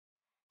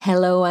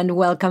Hello and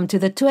welcome to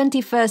the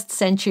 21st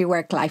Century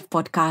Work-Life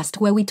podcast,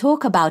 where we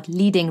talk about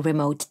leading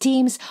remote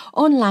teams,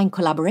 online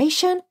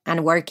collaboration,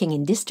 and working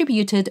in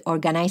distributed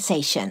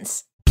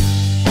organizations.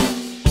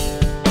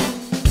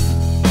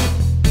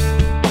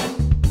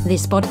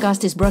 This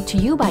podcast is brought to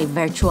you by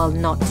Virtual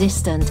Not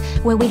Distant,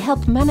 where we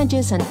help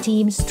managers and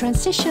teams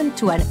transition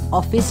to an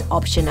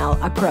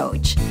office-optional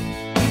approach.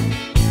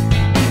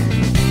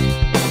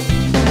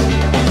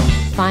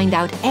 Find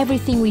out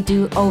everything we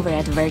do over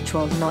at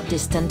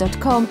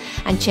virtualnotdistant.com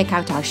and check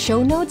out our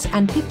show notes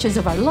and pictures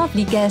of our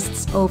lovely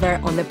guests over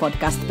on the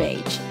podcast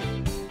page.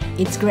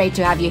 It's great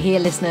to have you here,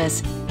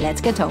 listeners. Let's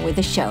get on with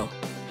the show.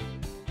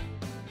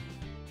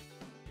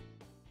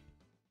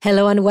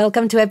 Hello and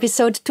welcome to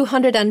episode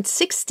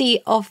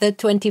 260 of the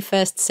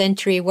 21st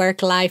Century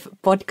Work-Life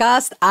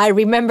podcast. I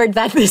remembered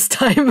that this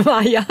time,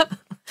 Maya.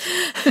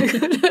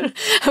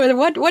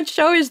 What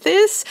show is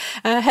this?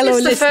 Hello,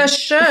 it's the first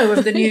show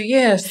of the new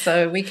year,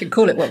 so we can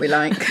call it what we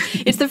like.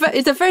 It's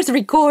the first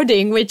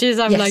recording, which is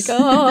Yes.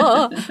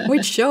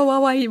 which show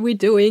are we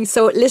doing?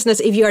 So,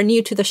 listeners, if you are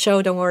new to the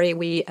show, don't worry,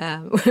 we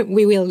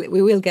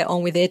will get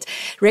on with it.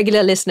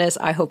 Regular listeners,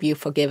 I hope you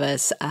forgive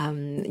us.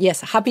 Yes,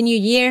 Happy New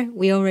Year.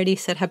 We already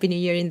said Happy New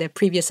Year in the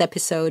previous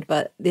episode,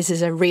 but this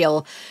is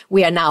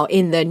we are now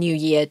in the new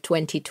year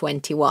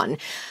 2021.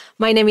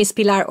 My name is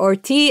Pilar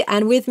Orti,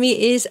 and with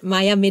me is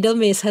Maya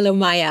Middlemiss. Hello,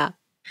 Maya.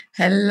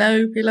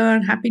 Hello, Pilar,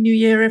 and Happy New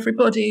Year,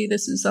 everybody.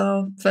 This is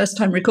our first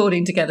time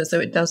recording together, so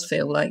it does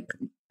feel like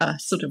a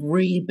sort of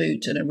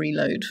reboot and a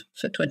reload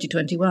for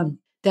 2021.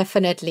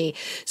 Definitely.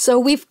 So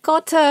we've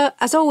got,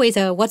 as always,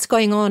 a What's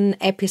Going On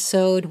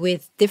episode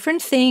with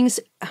different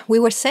things. We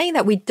were saying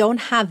that we don't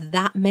have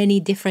that many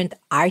different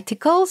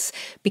articles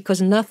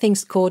because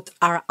nothing's caught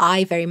our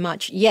eye very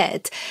much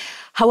yet.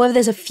 However,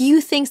 there's a few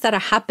things that are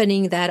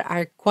happening that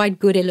are quite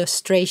good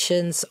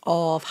illustrations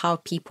of how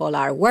people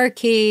are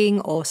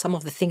working or some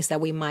of the things that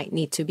we might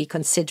need to be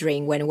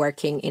considering when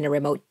working in a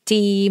remote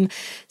team,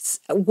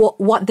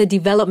 what the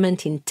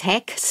development in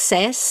tech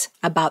says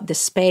about the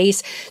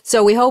space.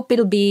 So we hope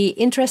it'll be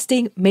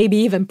interesting, maybe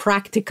even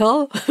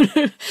practical.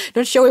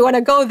 Not sure we want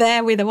to go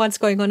there with the What's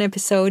Going On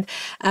episode.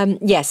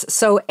 Yes,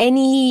 so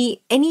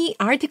any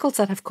articles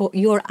that have caught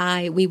your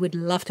eye, we would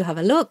love to have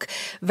a look.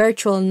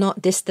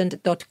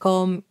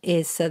 Virtualnotdistant.com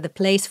is the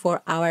place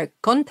for our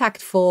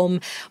contact form.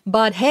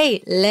 But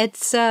hey,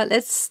 let's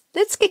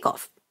kick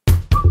off.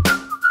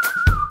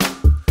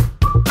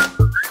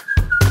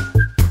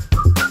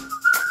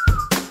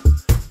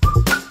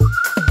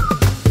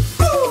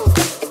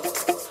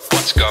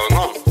 What's going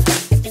on?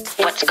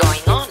 What's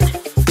going on?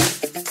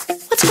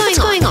 What's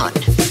going on?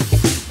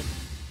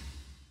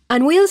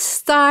 And we'll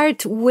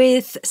start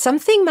with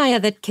something, Maya,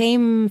 that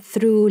came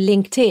through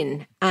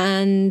LinkedIn.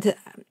 And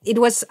it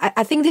was,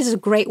 I think this is a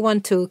great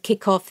one to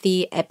kick off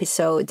the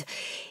episode.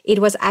 It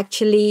was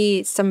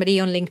actually somebody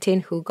on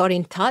LinkedIn who got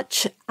in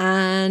touch.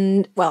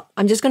 And, well,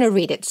 I'm just going to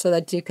read it so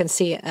that you can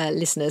see,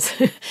 listeners.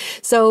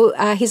 So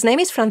his name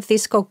is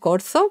Francisco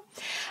Corzo,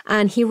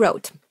 and he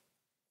wrote,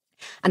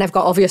 and I've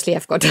got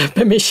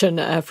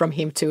permission from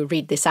him to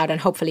read this out, and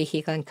hopefully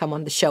he can come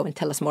on the show and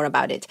tell us more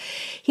about it.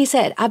 He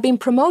said, I've been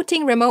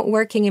promoting remote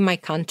working in my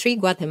country,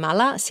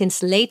 Guatemala,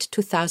 since late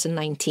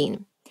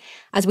 2019.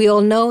 As we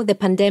all know, the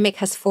pandemic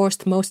has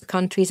forced most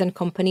countries and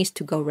companies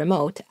to go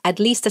remote, at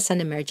least as an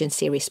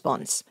emergency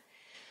response.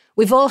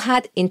 We've all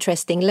had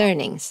interesting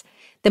learnings.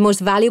 The most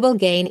valuable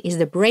gain is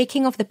the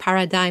breaking of the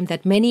paradigm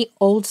that many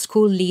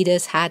old-school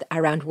leaders had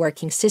around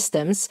working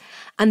systems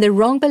and the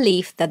wrong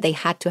belief that they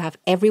had to have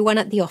everyone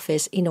at the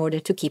office in order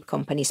to keep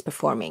companies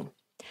performing.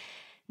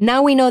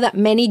 Now we know that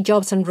many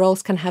jobs and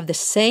roles can have the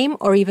same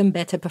or even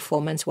better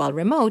performance while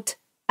remote,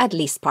 at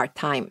least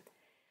part-time.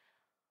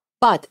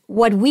 But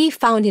what we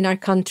found in our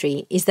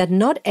country is that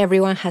not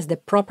everyone has the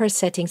proper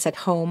settings at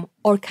home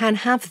or can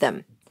have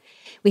them.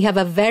 We have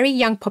a very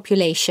young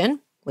population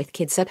with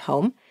kids at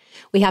home.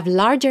 We have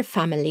larger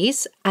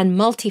families and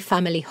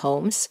multi-family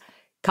homes,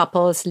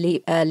 couples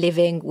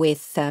living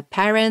with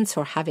parents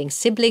or having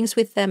siblings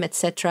with them,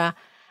 etc.,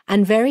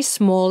 and very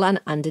small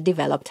and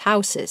underdeveloped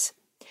houses.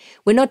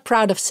 We're not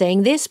proud of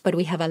saying this, but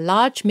we have a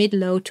large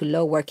mid-low to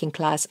low working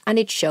class, and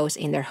it shows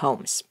in their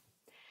homes.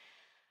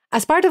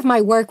 As part of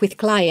my work with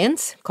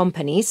clients,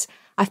 companies,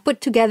 I've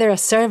put together a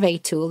survey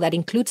tool that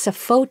includes a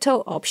photo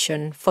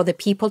option for the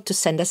people to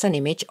send us an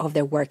image of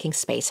their working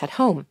space at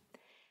home.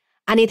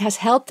 And it has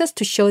helped us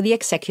to show the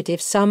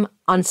executives some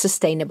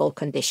unsustainable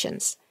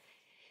conditions.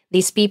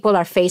 These people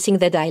are facing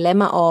the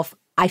dilemma of,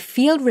 I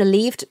feel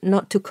relieved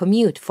not to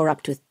commute for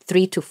up to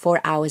 3 to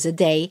 4 hours a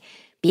day,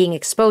 being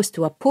exposed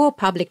to a poor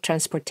public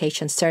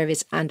transportation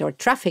service and/or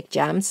traffic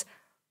jams,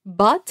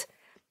 but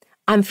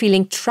I'm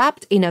feeling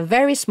trapped in a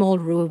very small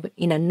room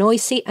in a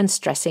noisy and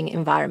stressing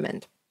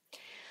environment.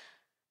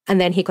 And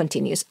then he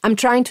continues, I'm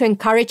trying to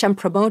encourage and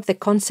promote the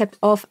concept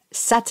of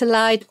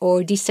satellite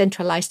or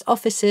decentralized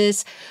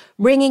offices,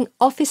 bringing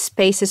office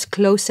spaces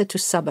closer to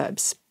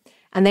suburbs.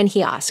 And then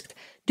he asked,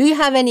 Do you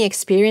have any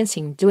experience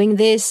in doing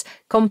this?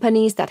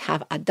 Companies that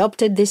have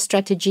adopted this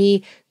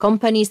strategy,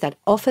 companies that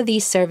offer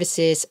these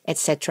services,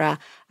 etc.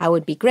 I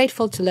would be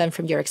grateful to learn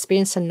from your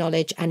experience and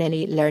knowledge and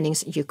any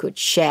learnings you could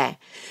share.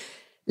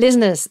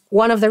 Listeners,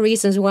 one of the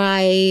reasons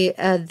why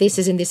this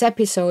is in this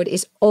episode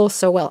is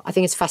also, well, I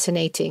think it's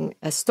fascinating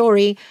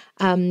story,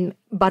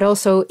 but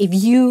also if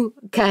you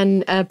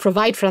can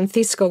provide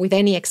Francisco with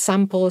any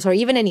examples or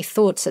even any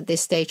thoughts at this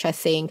stage, I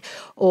think,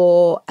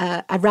 or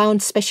around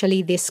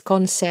especially this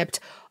concept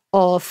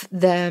of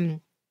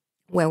the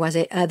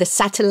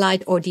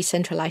satellite or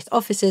decentralized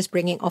offices,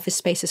 bringing office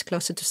spaces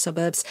closer to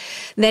suburbs,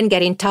 then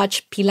get in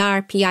touch,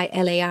 Pilar,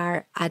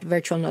 Pilar, at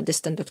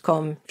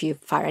virtualnotdistant.com if you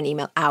fire an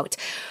email out.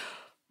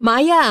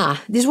 Maya,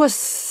 this was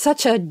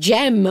such a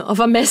gem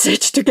of a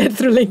message to get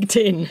through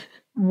LinkedIn.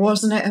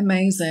 Wasn't it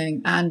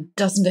amazing? And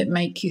doesn't it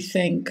make you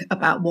think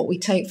about what we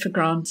take for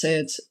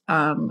granted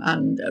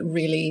and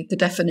really the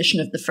definition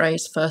of the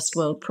phrase first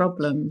world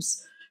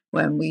problems?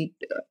 When we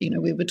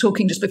were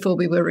talking just before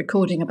we were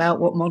recording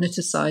about what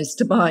monitor size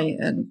to buy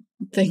and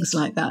things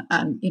like that.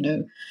 And,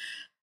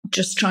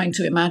 just trying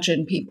to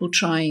imagine people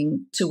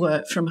trying to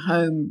work from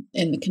home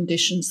in the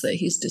conditions that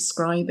he's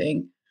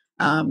describing.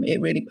 It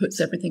really puts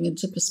everything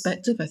into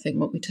perspective, I think,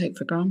 what we take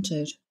for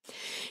granted.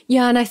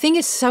 Yeah, and I think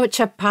it's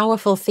such a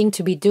powerful thing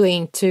to be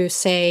doing, to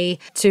say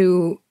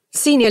to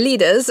senior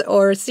leaders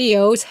or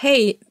CEOs,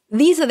 hey,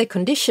 these are the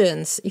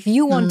conditions. If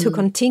you want to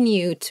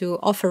continue to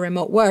offer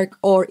remote work,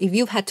 or if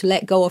you've had to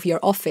let go of your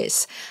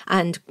office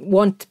and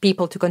want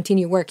people to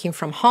continue working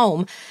from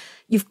home,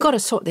 you've got to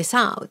sort this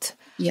out.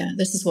 Yeah,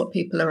 this is what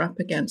people are up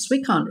against.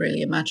 We can't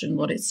really imagine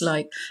what it's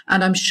like.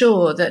 And I'm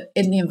sure that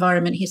in the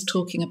environment he's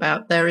talking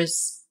about, there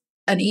is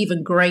an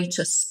even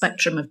greater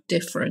spectrum of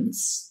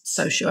difference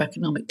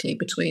socioeconomically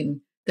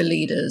between the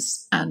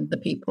leaders and the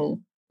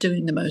people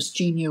doing the most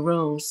junior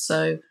roles.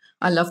 So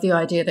I love the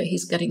idea that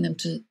he's getting them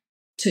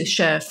to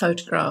share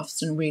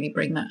photographs and really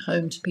bring that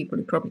home to people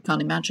who probably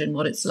can't imagine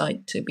what it's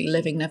like to be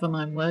living, never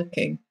mind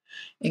working,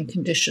 in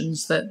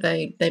conditions that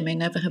they may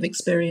never have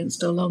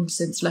experienced or long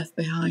since left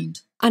behind.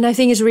 And I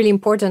think it's really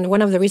important.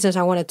 One of the reasons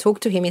I want to talk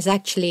to him is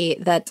actually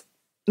that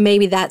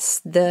maybe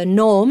that's the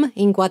norm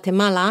in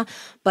Guatemala,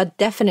 but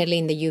definitely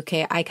in the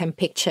UK, I can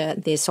picture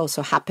this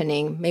also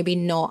happening. Maybe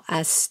not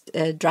as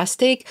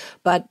drastic,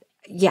 but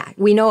yeah,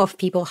 we know of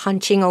people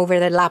hunching over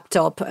their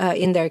laptop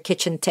in their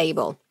kitchen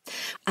table.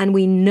 And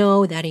we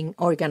know that in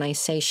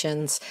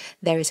organizations,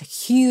 there is a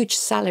huge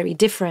salary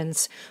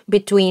difference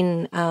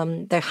between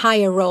the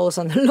higher roles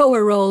and the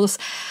lower roles.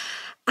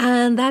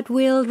 And that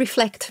will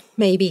reflect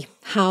maybe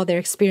how they're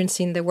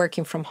experiencing the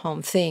working from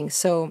home thing.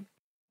 So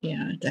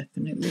yeah,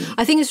 definitely.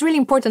 I think it's really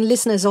important,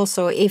 listeners,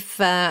 also, if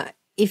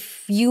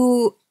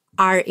you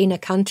are in a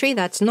country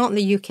that's not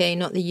the UK,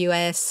 not the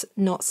US,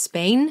 not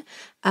Spain,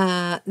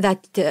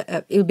 that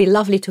it would be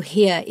lovely to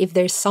hear if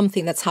there's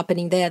something that's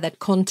happening there that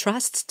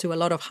contrasts to a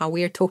lot of how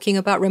we're talking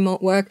about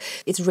remote work.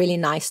 It's really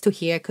nice to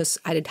hear because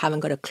I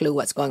haven't got a clue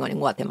what's going on in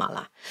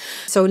Guatemala.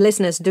 So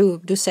listeners, do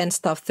send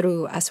stuff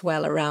through as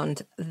well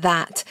around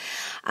that.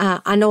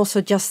 And also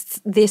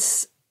just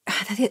this,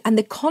 and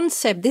the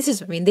concept, this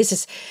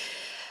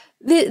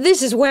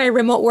is where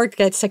remote work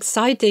gets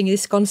exciting,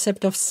 this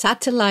concept of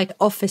satellite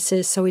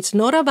offices. So it's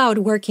not about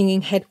working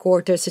in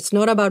headquarters. It's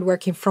not about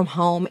working from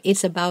home.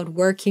 It's about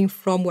working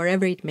from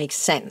wherever it makes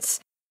sense.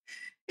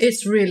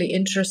 It's really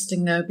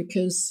interesting, though,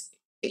 because,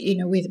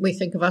 we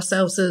think of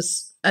ourselves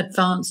as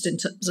advanced in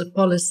terms of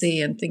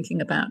policy and thinking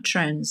about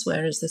trends,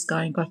 whereas this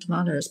guy in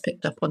Guatemala has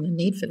picked up on the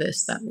need for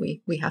this, that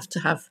we have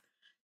to have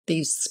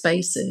these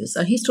spaces.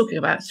 And he's talking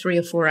about 3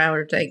 or 4 hour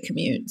a day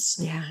commutes.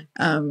 Yeah.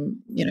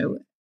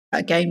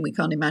 Again, we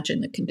can't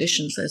imagine the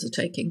conditions those are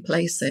taking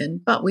place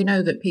in, but we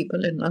know that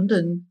people in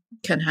London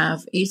can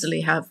easily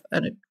have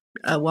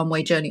a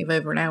one-way journey of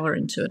over an hour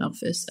into an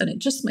office, and it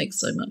just makes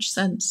so much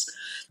sense.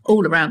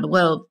 All around the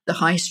world, the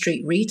high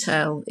street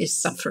retail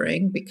is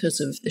suffering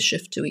because of the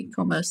shift to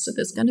e-commerce, so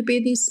there's going to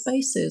be these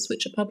spaces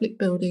which are public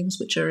buildings,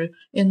 which are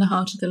in the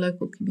heart of the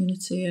local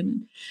community,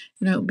 and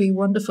it would be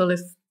wonderful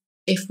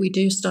if we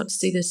do start to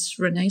see this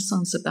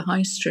renaissance of the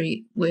high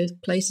street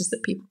with places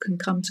that people can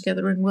come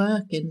together and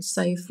work in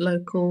safe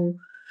local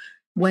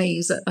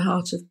ways at the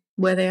heart of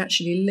where they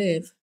actually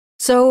live.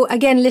 So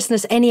again,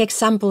 listeners, any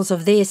examples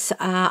of this,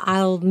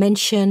 I'll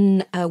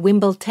mention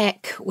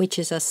Wimbletech, which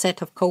is a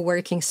set of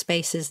co-working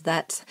spaces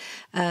that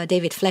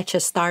David Fletcher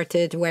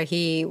started, where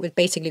he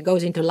basically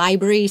goes into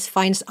libraries,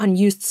 finds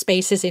unused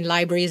spaces in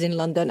libraries in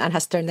London and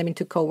has turned them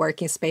into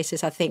co-working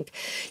spaces, I think.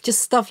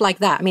 Just stuff like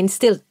that. I mean,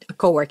 still a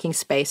co-working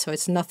space, so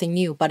it's nothing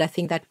new, but I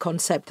think that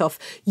concept of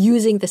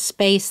using the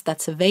space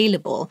that's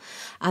available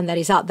and that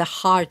is at the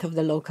heart of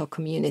the local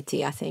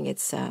community, I think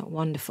it's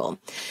wonderful.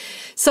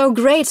 So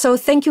great. So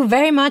thank you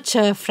very much,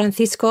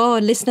 Francisco.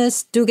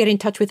 Listeners, do get in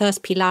touch with us,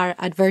 Pilar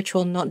at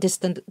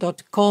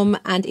virtualnotdistant.com.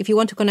 And if you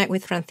want to connect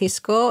with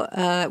Francisco,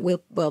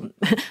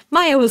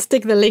 Maya will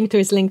stick the link to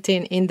his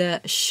LinkedIn in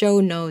the show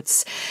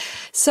notes.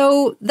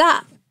 So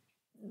that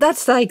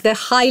that's like the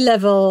high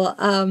level,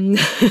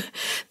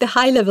 the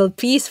high level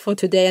piece for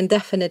today, and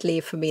definitely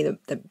for me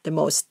the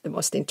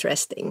most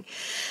interesting.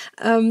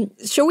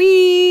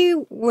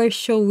 Where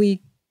shall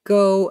we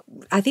go?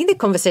 I think the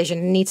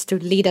conversation needs to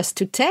lead us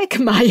to tech,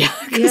 Maya.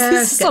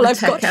 Yes, get the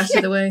tech out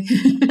of the way.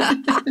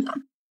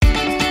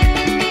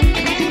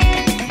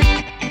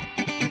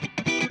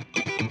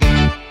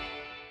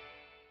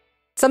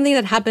 Something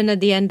that happened at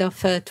the end of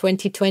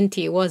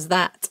 2020 was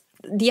that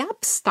the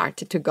apps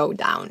started to go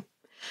down.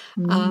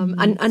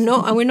 And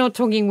we're not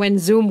talking when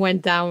Zoom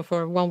went down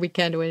for one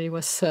weekend when it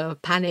was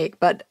panic,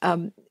 but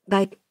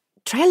like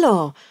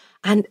Trello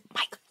and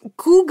my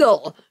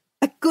Google.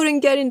 I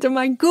couldn't get into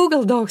my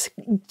Google Docs.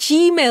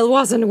 Gmail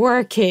wasn't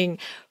working.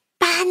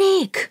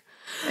 Panic.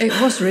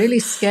 It was really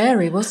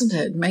scary, wasn't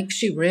it? It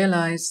makes you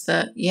realize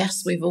that,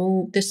 yes,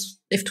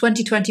 if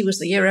 2020 was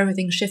the year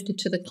everything shifted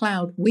to the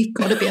cloud, we've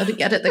got to be able to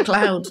get at the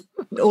cloud.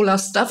 All our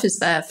stuff is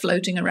there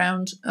floating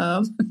around.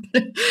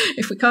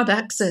 If we can't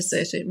access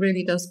it, it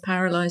really does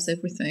paralyze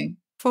everything.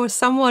 For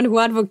someone who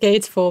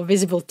advocates for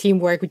visible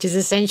teamwork, which is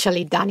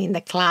essentially done in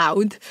the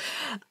cloud,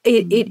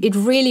 it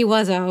really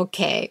was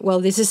okay. Well,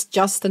 this is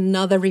just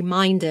another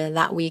reminder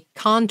that we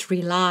can't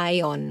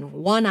rely on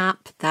one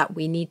app, that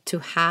we need to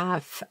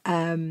have,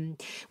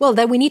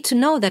 that we need to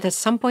know that at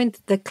some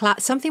point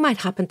something might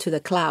happen to the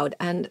cloud.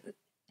 And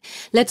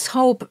let's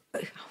hope,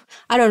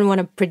 I don't want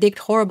to predict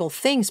horrible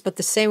things, but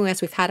the same way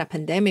as we've had a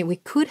pandemic, we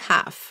could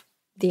have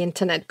the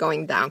internet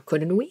going down,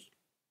 couldn't we?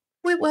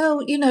 Well,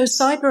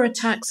 cyber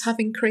attacks have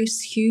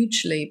increased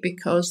hugely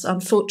because,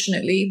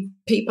 unfortunately,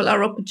 people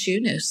are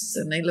opportunists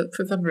and they look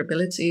for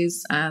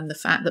vulnerabilities. And the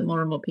fact that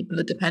more and more people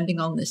are depending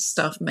on this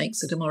stuff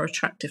makes it a more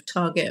attractive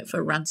target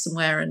for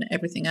ransomware and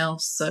everything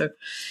else. So,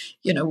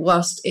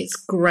 whilst it's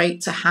great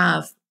to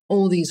have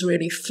all these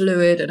really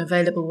fluid and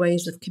available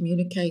ways of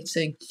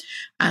communicating,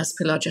 as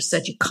Pilar just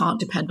said, you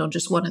can't depend on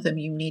just one of them.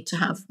 You need to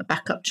have a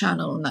backup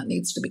channel, and that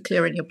needs to be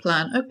clear in your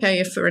plan. Okay,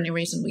 if for any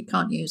reason we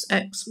can't use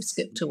X, we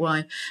skip to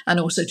Y. And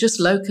also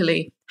just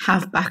locally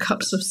have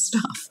backups of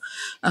stuff.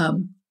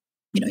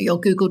 Your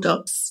Google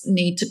Docs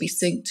need to be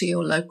synced to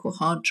your local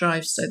hard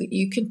drive so that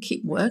you can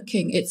keep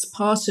working. It's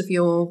part of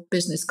your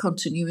business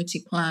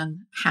continuity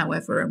plan,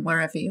 however and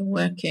wherever you're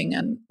working.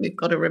 And we've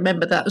got to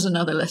remember that was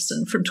another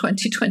lesson from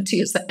 2020,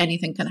 is that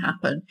anything can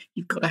happen.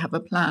 You've got to have a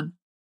plan.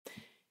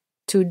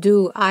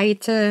 To-do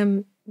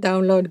item,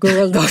 download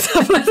Google Docs.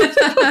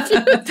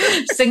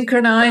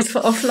 Synchronize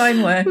for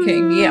offline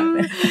working.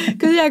 Yeah.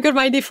 Because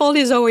my default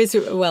is always,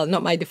 well,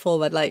 not my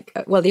default,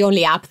 but the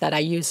only app that I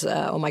use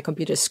on my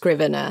computer is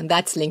Scrivener, and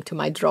that's linked to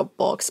my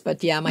Dropbox.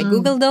 But yeah, my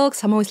Google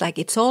Docs, I'm always like,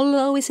 it's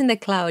always in the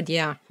cloud.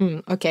 Yeah.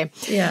 Okay.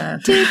 Yeah.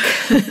 Tick.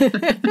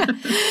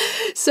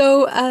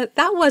 So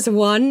that was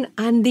one.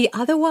 And the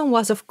other one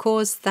was, of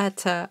course,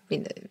 that,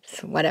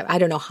 whatever, I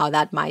don't know how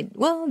that might,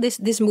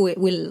 this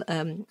will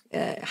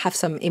have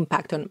some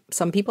impact on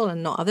some people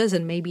and not others,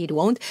 and maybe it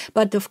won't.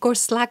 But of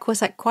course, Slack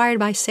was acquired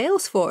by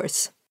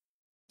Salesforce.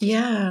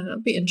 Yeah,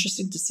 that'd be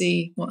interesting to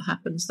see what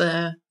happens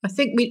there. I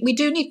think we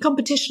do need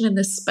competition in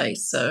this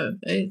space, so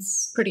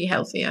it's pretty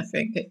healthy. I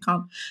think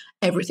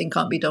everything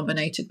can't be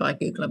dominated by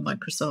Google and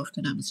Microsoft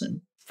and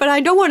Amazon. But I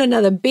don't want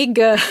another big...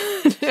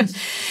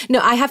 No,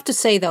 I have to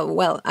say, though,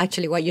 well,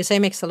 actually, what you say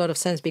makes a lot of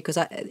sense, because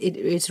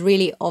it's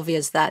really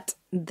obvious that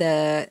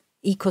the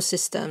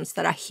ecosystems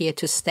that are here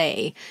to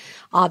stay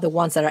are the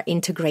ones that are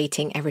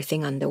integrating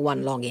everything under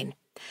one login.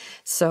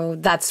 So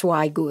that's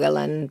why Google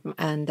and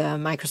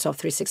Microsoft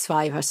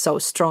 365 are so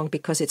strong,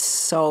 because it's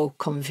so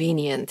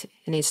convenient.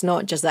 And it's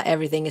not just that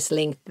everything is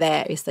linked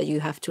there, it's that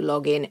you have to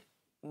log in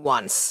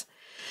once.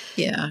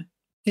 Yeah.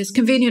 It's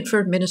convenient for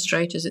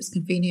administrators, it's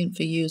convenient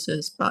for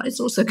users, but it's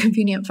also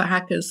convenient for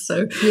hackers.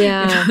 So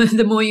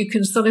the more you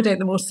consolidate,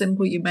 the more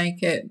simple you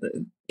make it,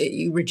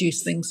 you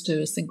reduce things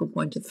to a single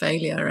point of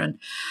failure. And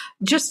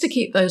just to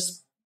keep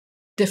those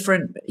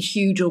different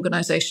huge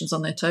organizations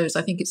on their toes,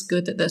 I think it's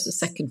good that there's a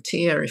second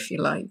tier, if you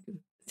like,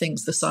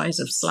 things the size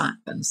of Slack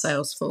and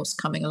Salesforce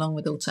coming along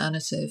with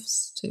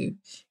alternatives to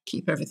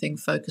keep everything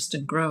focused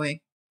and growing.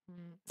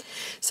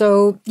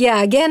 So,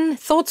 yeah, again,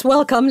 thoughts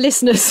welcome,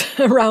 listeners,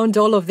 around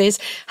all of this.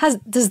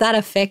 Does that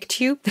affect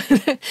you?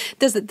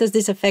 Does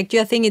this affect you?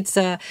 I think it's,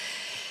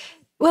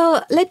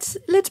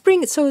 let's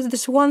bring it. So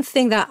there's one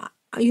thing that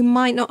you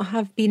might not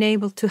have been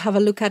able to have a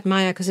look at,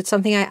 Maya, because it's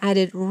something I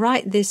added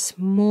right this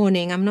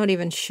morning. I'm not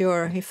even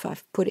sure if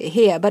I've put it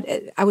here, but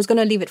I was going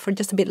to leave it for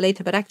just a bit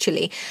later. But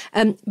actually,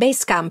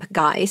 Basecamp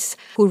guys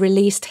who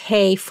released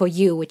Hey for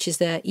You, which is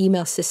the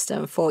email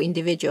system for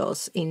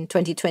individuals in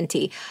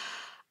 2020,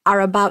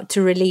 are about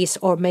to release,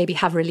 or maybe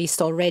have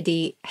released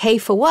already, Hey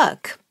for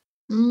Work.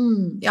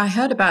 I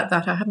heard about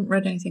that. I haven't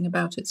read anything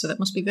about it, so that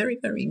must be very,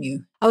 very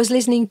new. I was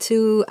listening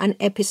to an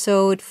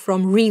episode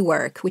from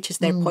Rework, which is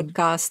their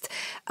podcast,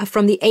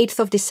 from the 8th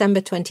of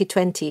December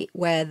 2020,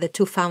 where the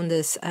two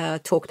founders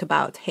talked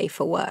about Hey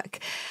for Work.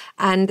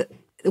 And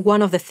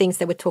one of the things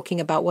they were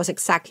talking about was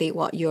exactly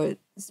what you're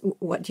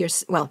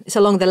it's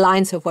along the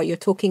lines of what you're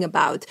talking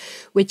about,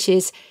 which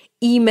is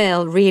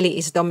email really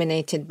is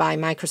dominated by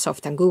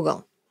Microsoft and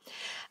Google.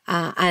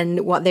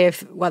 And what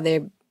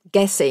they're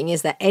guessing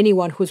is that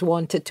anyone who's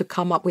wanted to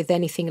come up with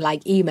anything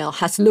like email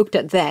has looked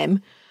at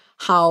them,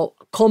 how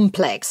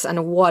complex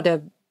and what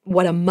a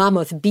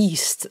mammoth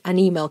beast an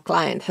email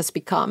client has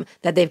become,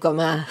 that they've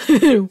gone,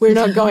 we're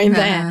not going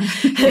there.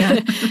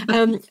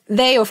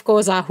 They, of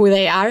course, are who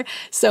they are.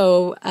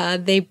 So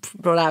they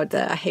brought out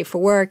Hey for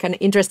Work. And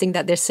interesting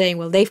that they're saying,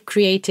 well, they've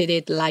created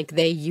it like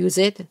they use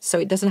it. So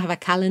it doesn't have a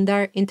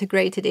calendar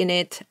integrated in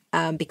it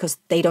because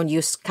they don't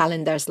use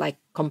calendars like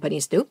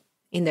companies do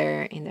in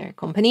their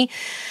company.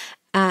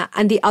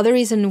 And the other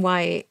reason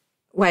why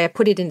I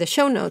put it in the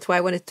show notes, why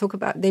I want to talk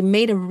about, they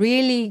made a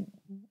really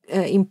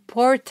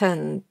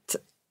important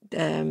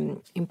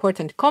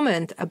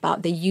comment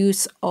about the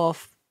use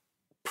of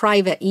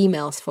private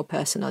emails for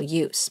personal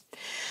use.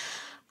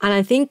 And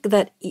I think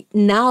that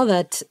now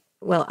that,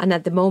 well, and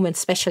at the moment,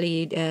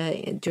 especially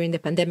during the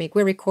pandemic,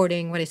 we're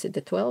recording, what is it,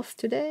 the 12th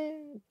today?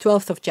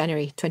 12th of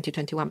January,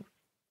 2021.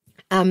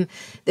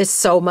 There's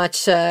so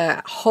much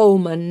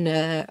home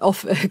and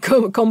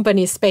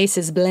company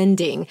spaces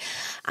blending.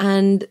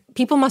 And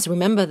people must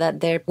remember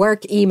that their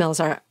work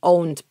emails are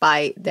owned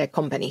by their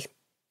company.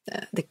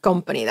 The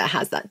company that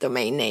has that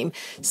domain name.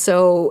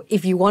 So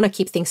if you want to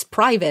keep things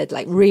private,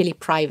 like really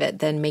private,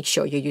 then make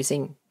sure you're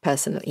using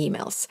personal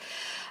emails.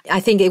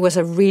 I think it was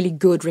a really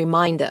good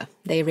reminder.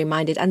 They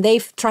reminded, and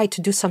they've tried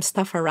to do some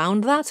stuff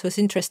around that. So it's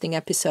an interesting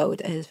episode.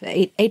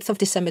 8th of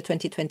December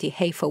 2020,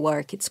 Hey for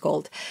Work, it's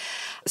called.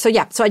 So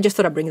yeah, so I just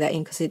thought I'd bring that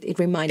in because it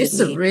reminded me. It's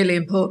a really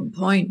important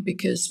point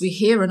because we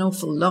hear an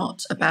awful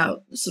lot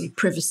about sort of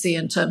privacy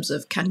in terms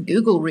of, can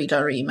Google read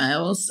our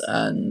emails?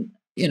 And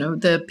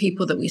the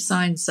people that we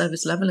sign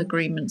service level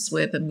agreements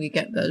with, and we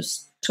get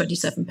those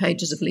 27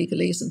 pages of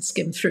legalese and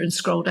skim through and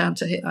scroll down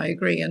to hit I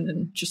agree and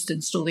then just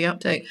install the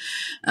update.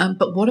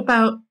 But what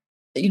about,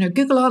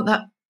 Google aren't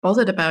that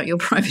bothered about your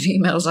private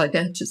emails, I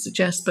dare to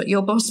suggest, but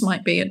your boss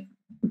might be. And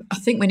I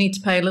think we need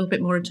to pay a little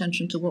bit more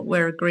attention to what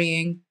we're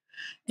agreeing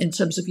in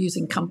terms of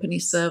using company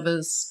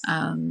servers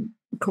and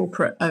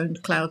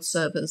corporate-owned cloud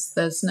servers.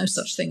 There's no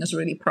such thing as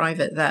really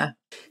private there.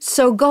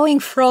 So going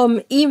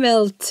from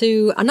email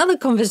to another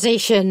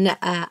conversation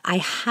I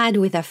had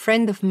with a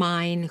friend of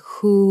mine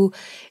who,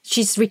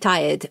 she's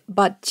retired,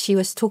 but she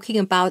was talking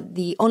about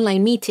the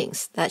online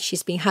meetings that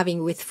she's been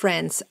having with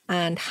friends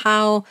and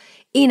how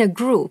in a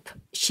group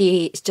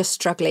she's just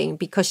struggling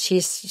because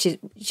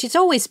she's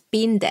always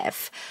been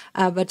deaf,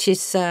 but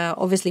she's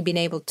obviously been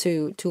able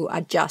to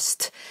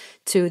adjust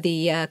to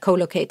the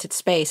co-located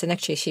space. And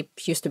actually, she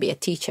used to be a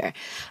teacher.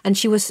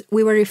 And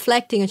we were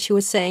reflecting, and she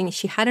was saying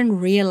she hadn't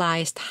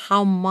realized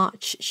how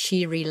much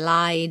she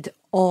relied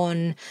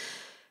on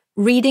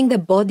reading the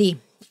body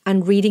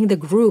and reading the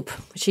group.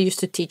 She used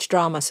to teach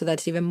drama, so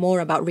that's even more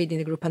about reading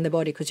the group and the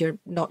body because you're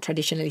not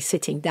traditionally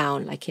sitting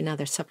down like in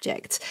other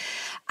subjects.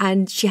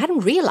 And she hadn't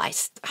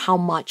realized how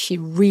much she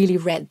really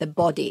read the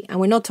body. And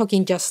we're not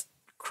talking just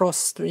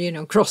crossed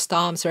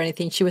arms or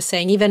anything. She was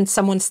saying even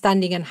someone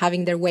standing and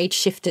having their weight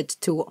shifted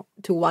to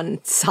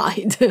one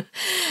side.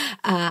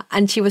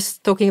 And she was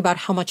talking about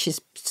how much she's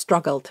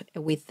struggled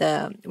with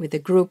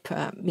the group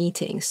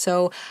meeting.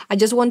 So I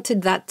just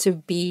wanted that to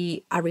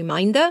be a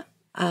reminder,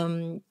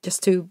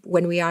 just to,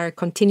 when we are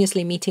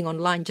continuously meeting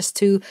online, just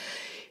to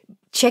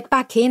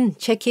check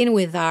in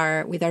with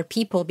our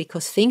people,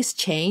 because things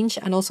change,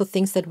 and also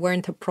things that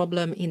weren't a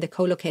problem in the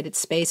co-located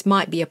space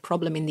might be a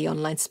problem in the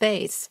online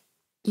space.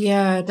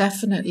 Yeah,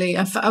 definitely.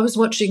 I was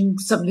watching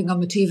something on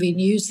the TV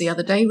news the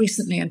other day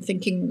recently and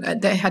thinking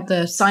they had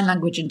the sign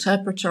language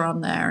interpreter on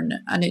there,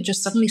 and it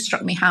just suddenly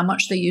struck me how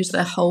much they use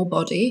their whole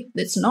body.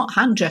 It's not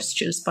hand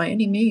gestures by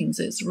any means.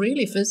 It's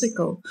really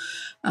physical.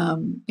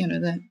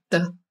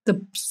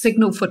 The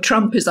signal for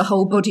Trump is a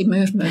whole body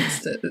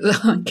movement that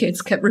the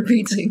kids kept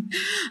repeating.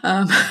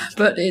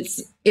 But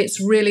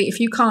it's really, if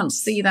you can't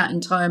see that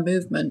entire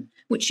movement,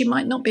 which you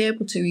might not be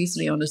able to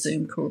easily on a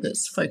Zoom call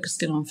that's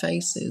focused in on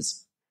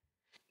faces.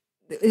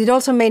 It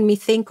also made me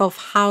think of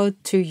how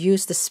to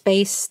use the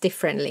space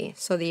differently,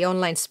 so the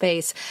online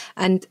space.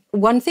 And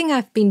one thing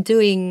I've been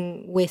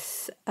doing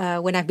with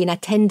when I've been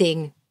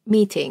attending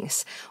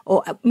meetings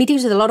or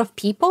meetings with a lot of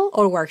people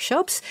or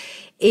workshops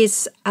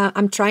is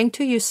I'm trying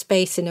to use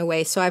space in a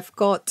way. So I've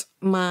got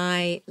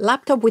my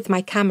laptop with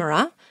my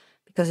camera,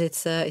 because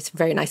it's a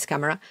very nice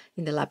camera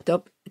in the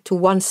laptop, to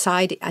one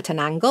side at an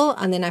angle,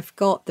 and then I've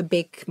got the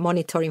big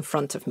monitor in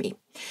front of me.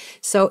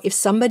 So if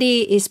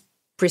somebody is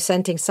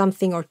presenting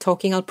something or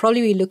talking, I'll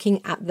probably be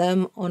looking at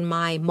them on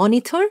my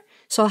monitor.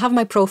 So I'll have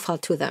my profile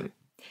to them.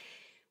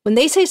 When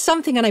they say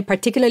something and I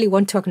particularly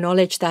want to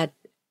acknowledge that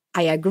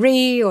I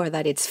agree or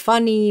that it's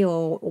funny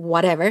or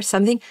whatever,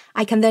 something,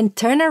 I can then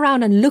turn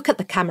around and look at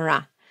the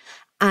camera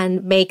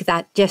and make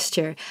that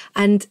gesture.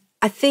 And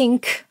I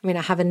think, I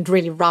haven't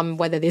really run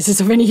whether this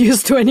is of any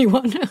use to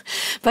anyone,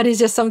 but it's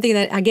just something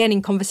that, again,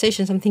 in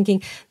conversations, I'm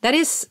thinking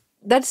that's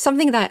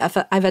something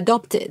that I've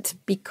adopted,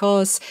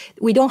 because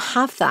we don't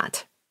have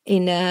that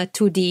in a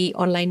 2D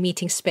online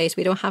meeting space.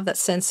 We don't have that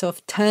sense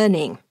of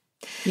turning.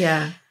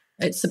 Yeah,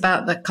 it's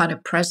about that kind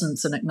of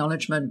presence and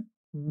acknowledgement.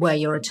 where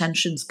your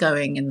attention's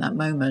going in that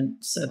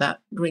moment. So that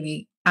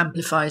really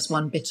amplifies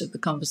one bit of the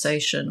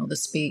conversation or the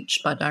speech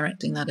by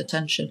directing that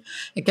attention.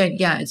 Again,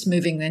 it's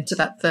moving into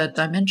that third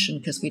dimension,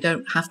 because we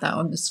don't have that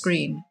on the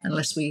screen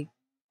unless we,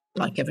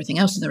 like everything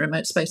else in the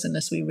remote space,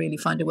 unless we really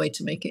find a way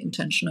to make it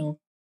intentional.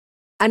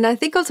 And I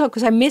think also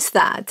because I miss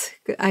that.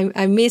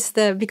 I miss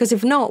because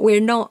if not,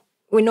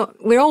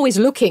 we're always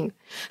looking.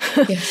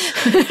 Yes.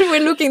 We're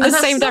looking the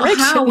same direction.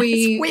 How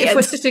if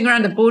we're sitting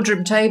around a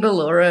boardroom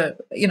table or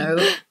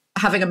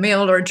having a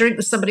meal or a drink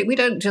with somebody, we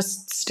don't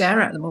just stare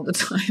at them all the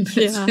time.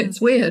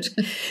 It's weird.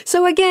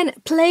 So again,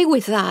 play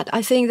with that.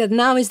 I think that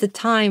now is the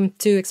time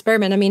to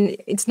experiment. I mean,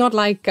 it's not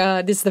like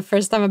this is the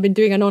first time I've been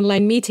doing an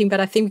online meeting, but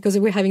I think because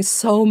we're having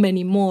so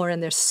many more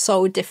and they're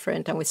so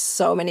different and with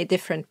so many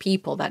different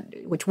people,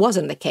 which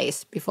wasn't the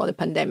case before the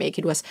pandemic.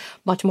 It was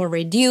much more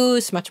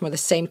reduced, much more the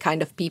same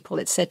kind of people,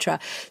 etc.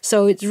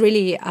 So it's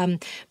really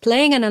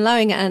playing and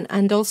allowing.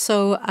 And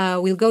also,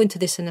 we'll go into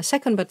this in a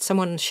second, but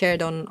someone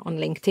shared on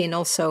LinkedIn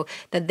also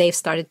that they've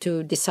started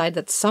to decide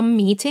that some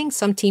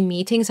team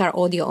meetings are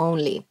audio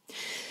only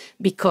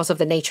because of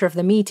the nature of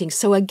the meeting.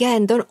 So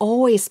again, don't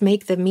always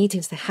make the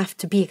meetings that have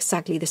to be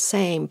exactly the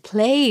same.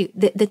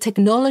 The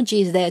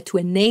technology is there to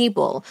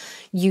enable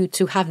you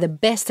to have the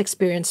best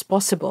experience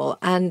possible.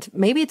 And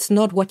maybe it's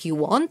not what you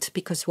want,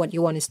 because what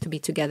you want is to be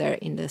together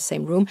in the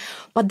same room,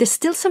 but there's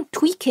still some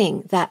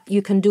tweaking that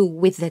you can do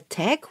with the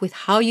tech, with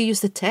how you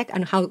use the tech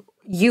and how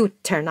you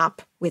turn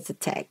up with the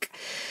tech.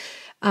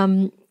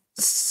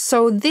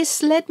 So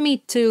this led me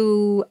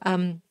to,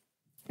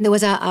 there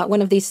was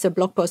one of these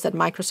blog posts that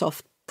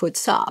Microsoft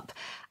puts up,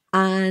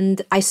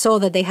 and I saw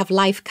that they have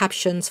live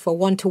captions for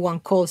one-to-one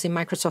calls in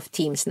Microsoft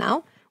Teams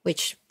now,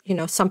 which,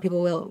 some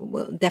people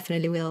will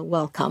definitely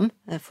welcome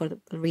for the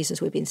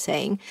reasons we've been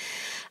saying.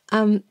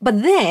 But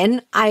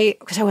then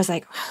because I was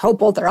like, I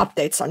hope all their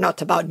updates are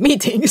not about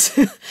meetings.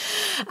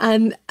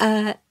 And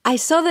I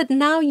saw that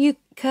now you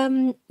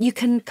can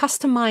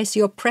customize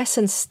your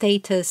presence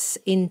status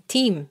in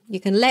Team.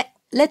 You can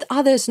let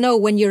others know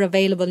when you're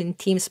available in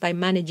Teams by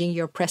managing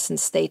your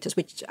presence status,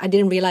 which I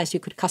didn't realize you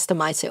could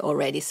customize it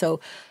already. So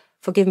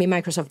forgive me,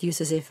 Microsoft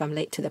users, if I'm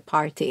late to the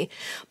party.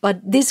 But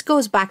this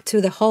goes back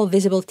to the whole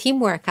visible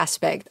teamwork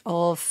aspect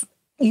of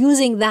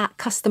using that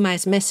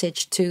customized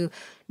message to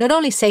not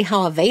only say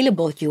how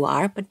available you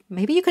are, but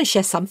maybe you can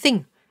share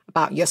something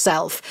about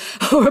yourself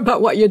or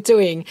about what you're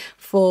doing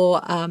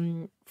for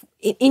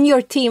in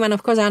your team. And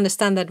of course, I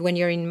understand that when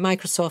you're in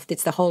Microsoft,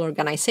 it's the whole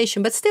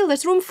organization, but still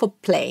there's room for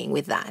playing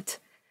with that.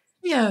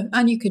 Yeah,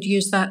 and you could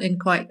use that in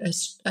quite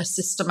a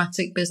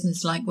systematic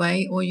business-like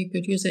way, or you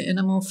could use it in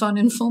a more fun,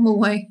 informal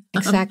way.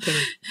 Exactly.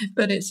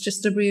 But it's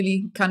just a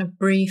really kind of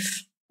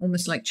brief,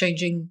 almost like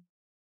changing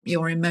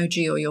your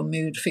emoji or your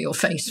mood for your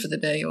face for the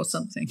day or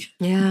something.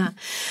 Yeah.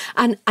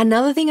 And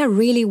another thing I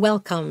really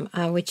welcome,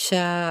 which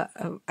I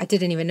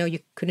didn't even know you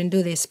couldn't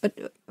do this,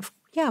 but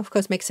yeah, of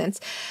course, makes sense,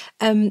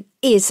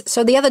 is,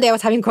 so the other day I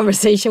was having a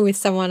conversation with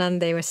someone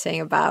and they were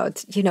saying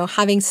about,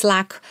 having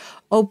Slack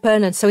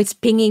open and so it's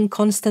pinging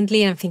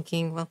constantly. And I'm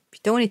thinking, well, you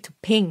don't want it to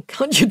ping.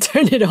 Can't you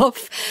turn it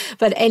off?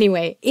 But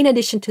anyway, in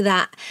addition to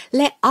that,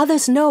 let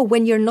others know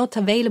when you're not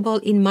available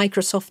in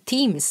Microsoft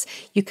Teams.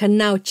 You can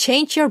now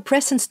change your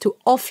presence to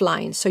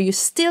offline so you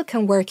still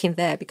can work in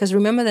there. Because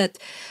remember that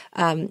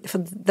for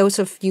those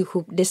of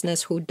you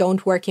listeners who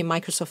don't work in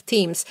Microsoft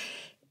Teams,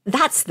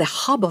 that's the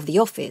hub of the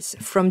office.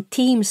 From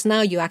Teams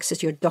now, you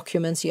access your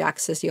documents, you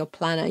access your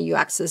planner, you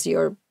access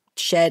your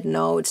shared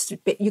notes.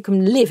 You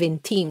can live in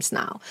Teams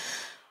now.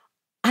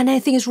 And I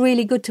think it's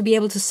really good to be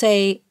able to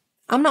say,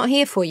 I'm not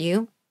here for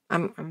you.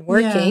 I'm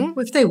working. Yeah.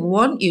 If they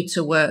want you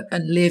to work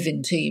and live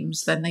in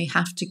Teams, then they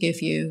have to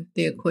give you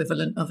the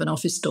equivalent of an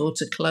office door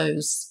to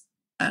close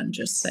and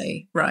just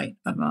say, right,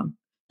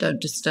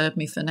 don't disturb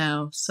me for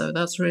now. So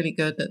that's really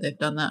good that they've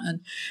done that.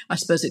 And I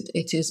suppose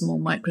it is more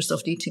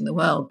Microsoft eating the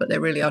world, but they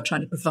really are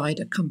trying to provide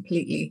a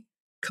complete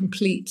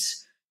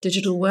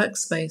digital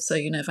workspace, so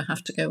you never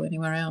have to go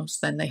anywhere else.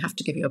 Then they have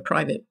to give you a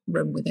private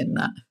room within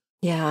that.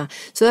 Yeah,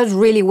 so that's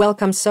really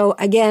welcome. So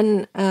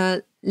again,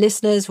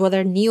 listeners,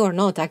 whether new or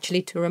not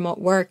actually to remote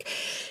work,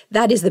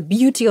 that is the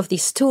beauty of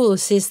these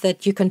tools, is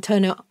that you can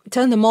turn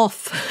them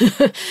off.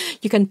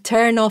 You can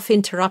turn off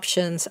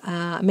interruptions,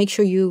 make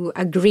sure you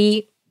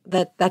agree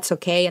that that's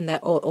okay, and that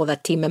or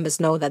that team members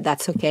know that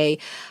that's okay,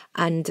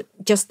 and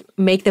just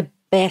make the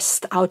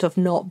best out of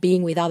not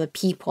being with other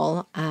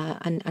people,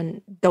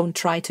 and don't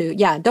try to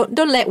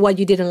don't let what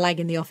you didn't like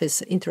in the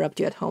office interrupt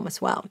you at home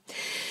as well.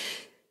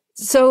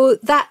 So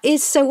that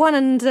is one,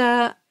 and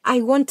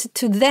I wanted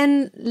to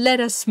then let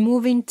us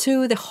move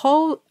into the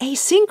whole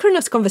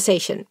asynchronous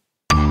conversation.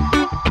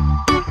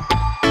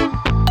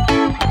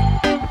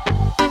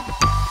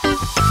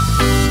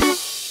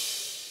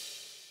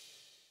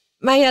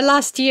 Maya,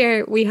 last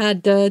year we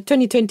had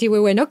 2020, we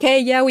went, okay,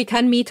 yeah, we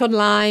can meet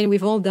online.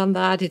 We've all done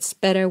that. It's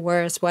better,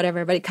 worse,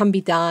 whatever, but it can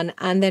be done.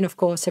 And then, of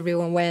course,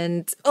 everyone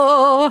went,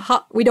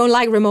 we don't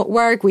like remote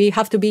work. We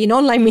have to be in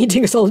online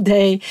meetings all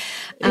day.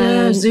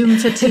 Zoom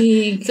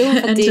fatigue,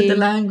 entered the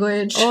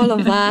language. All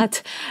of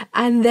that.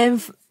 And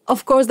then,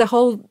 of course, the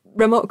whole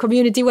remote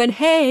community went,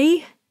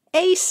 hey,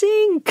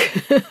 async.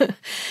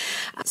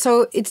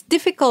 So it's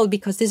difficult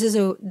because this is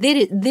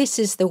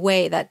the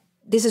way that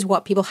this is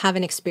what people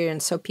haven't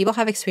experienced. So people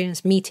have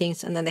experienced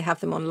meetings and then they have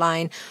them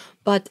online,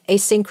 but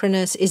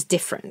asynchronous is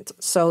different.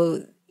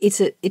 So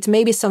it's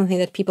maybe something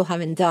that people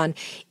haven't done.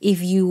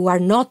 If you are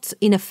not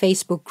in a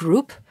Facebook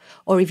group,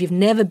 or if you've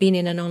never been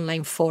in an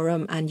online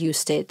forum and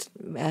used it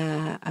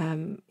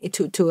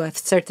to a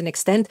certain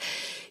extent,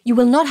 you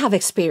will not have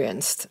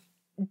experienced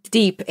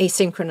deep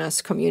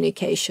asynchronous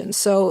communication.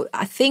 So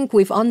I think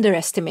we've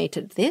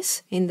underestimated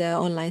this in the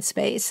online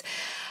space.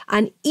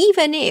 And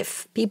even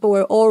if people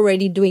were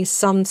already doing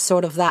some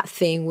sort of that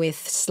thing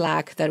with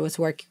Slack that was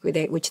working with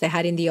it, which they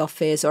had in the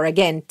office, or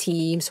again,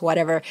 Teams,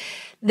 whatever,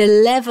 the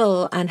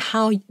level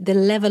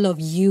of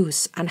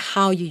use and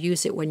how you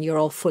use it when you're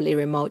all fully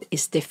remote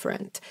is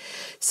different.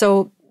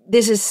 So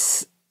this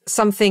is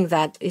something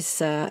that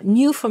is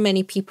new for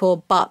many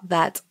people, but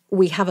that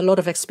we have a lot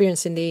of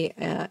experience in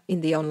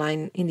the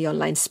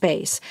online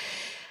space.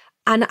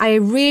 And I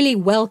really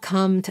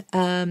welcomed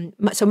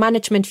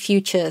Management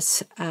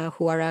Futures,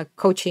 who are a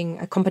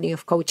company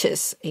of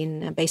coaches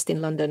based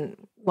in London.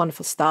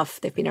 Wonderful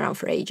stuff. They've been around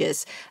for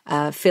ages.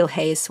 Phil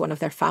Hayes, one of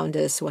their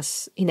founders,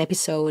 was in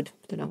episode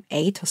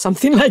 8 or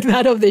something like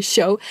that of this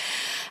show,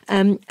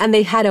 and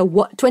they had a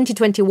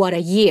 2020 what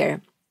a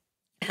year,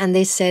 and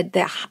they said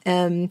that.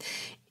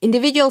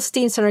 Individuals,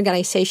 teams, and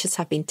organizations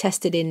have been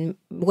tested in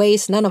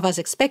ways none of us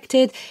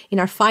expected. In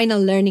our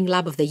final learning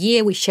lab of the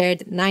year, we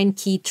shared 9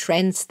 key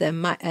trends the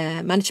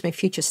Management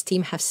Futures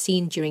team have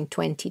seen during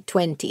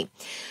 2020.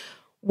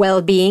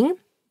 Well-being,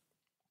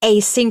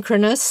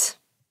 asynchronous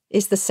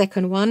is the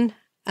second one.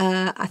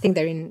 I think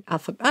they're in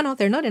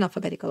they're not in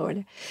alphabetical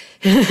order.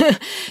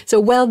 So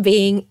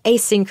well-being,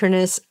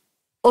 asynchronous,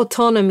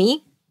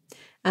 autonomy,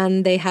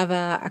 and they have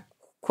a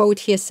quote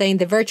here saying,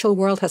 the virtual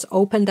world has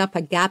opened up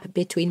a gap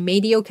between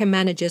mediocre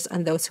managers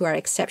and those who are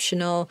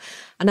exceptional.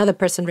 Another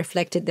person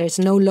reflected, there's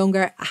no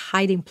longer a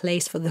hiding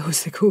place for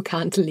those who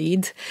can't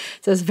lead.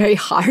 So it's very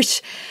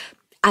harsh.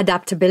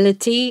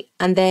 Adaptability,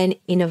 and then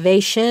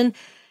innovation,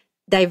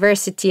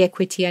 diversity,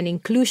 equity, and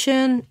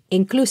inclusion,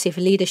 inclusive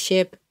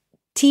leadership,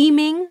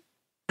 teaming,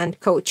 and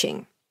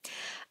coaching.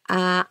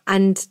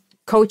 And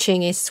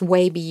coaching is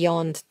way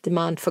beyond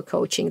demand for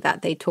coaching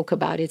that they talk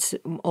about. It's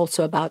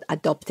also about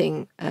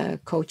adopting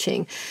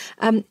coaching.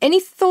 Any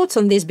thoughts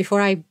on this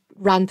before I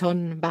rant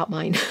on about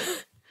mine?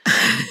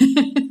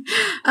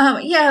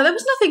 Yeah, there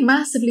was nothing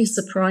massively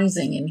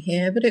surprising in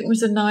here, but it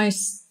was a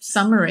nice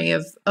summary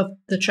of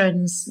the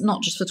trends,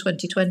 not just for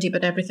 2020,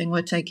 but everything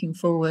we're taking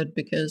forward,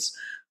 because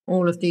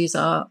all of these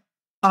are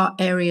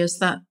areas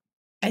that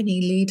any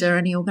leader,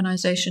 any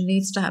organization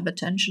needs to have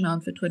attention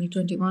on for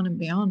 2021 and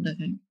beyond, I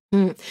think.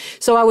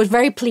 So I was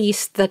very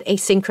pleased that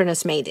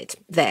asynchronous made it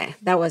there.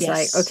 That was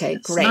okay,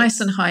 great.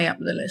 Nice and high up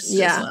the list as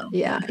well.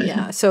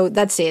 Yeah. So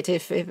that's it.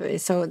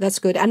 So that's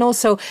good. And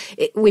also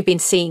we've been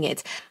seeing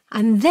it.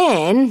 And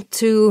then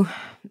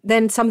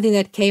something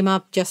that came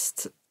up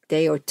just a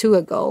day or two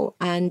ago,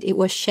 and it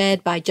was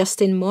shared by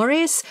Justin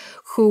Morris,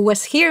 who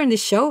was here in the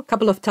show a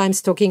couple of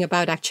times talking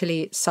about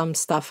actually some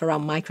stuff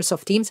around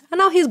Microsoft Teams. And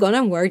now he's gone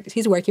and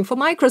he's working for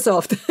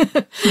Microsoft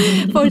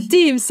for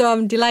Teams. So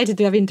I'm delighted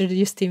to have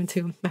introduced him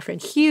to my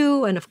friend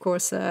Hugh. And of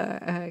course,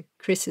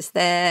 Chris is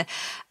there.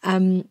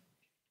 And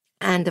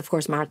of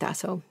course, Marta.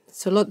 So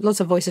lots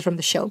of voices from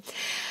the show.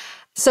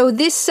 So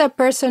this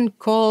person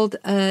called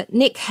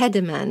Nick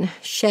Hederman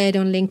shared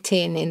on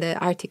LinkedIn in the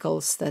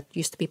articles that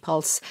used to be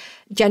Pulse,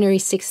 January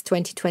 6,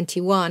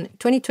 2021,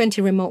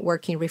 2020 remote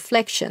working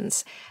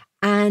reflections.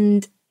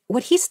 And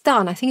what he's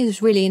done, I think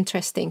is really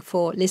interesting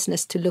for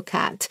listeners to look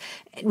at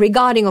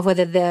regarding of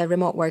whether the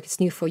remote work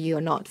is new for you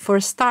or not. For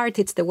a start,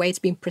 it's the way it's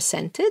been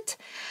presented.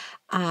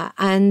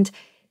 And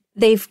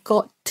they've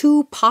got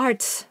 2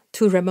 parts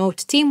to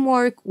remote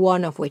teamwork,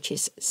 one of which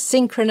is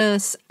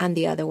synchronous and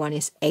the other one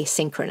is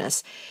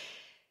asynchronous.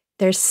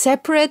 They're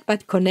separate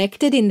but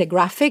connected in the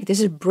graphic. This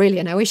is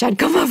brilliant. I wish I'd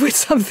come up with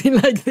something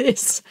like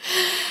this.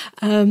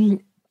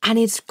 And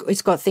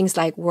it's got things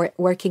like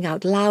working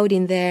out loud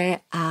in there.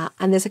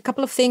 And there's a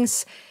couple of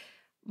things.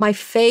 My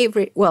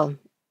favorite, what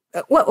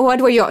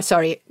were your,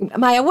 sorry,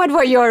 Maya, what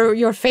were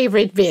your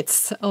favorite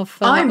bits of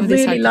I of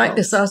really like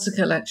this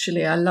article,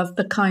 actually. I love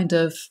the kind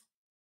of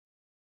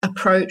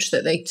approach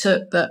that they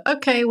took, that,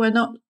 okay, we're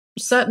not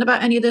certain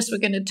about any of this. We're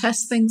going to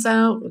test things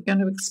out. We're going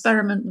to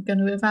experiment. We're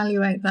going to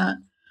evaluate that.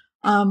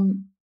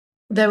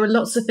 There were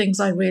lots of things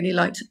I really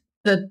liked.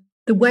 The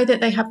way that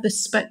they have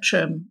this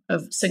spectrum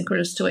of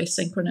synchronous to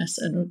asynchronous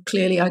and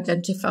clearly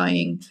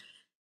identifying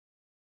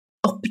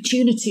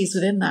opportunities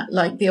within that,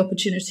 like the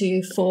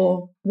opportunity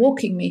for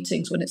walking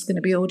meetings when it's going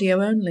to be audio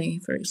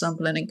only, for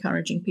example, and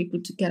encouraging people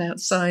to get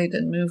outside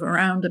and move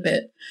around a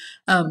bit.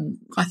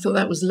 I thought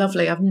that was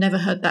lovely. I've never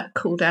heard that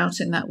called out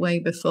in that way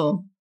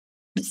before.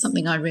 It's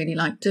something I really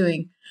like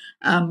doing.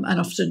 And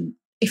often,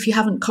 if you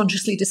haven't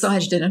consciously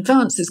decided in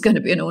advance it's going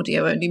to be an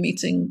audio only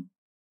meeting,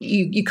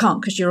 you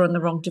can't because you're on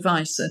the wrong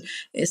device. And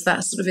it's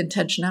that sort of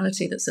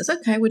intentionality that says,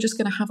 okay, we're just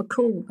going to have a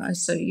call,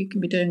 guys, so you can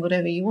be doing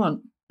whatever you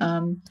want.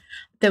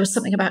 There was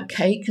something about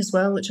cake as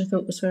well, which I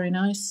thought was very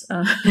nice.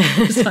 But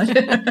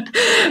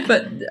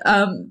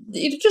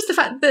just the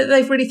fact that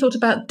they've really thought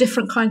about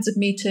different kinds of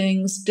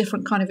meetings,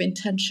 different kind of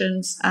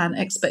intentions and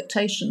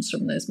expectations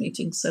from those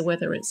meetings. So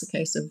whether it's a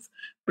case of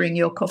bring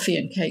your coffee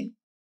and cake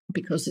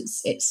because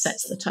it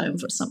sets the tone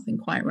for something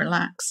quite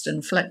relaxed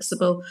and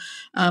flexible,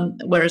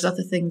 whereas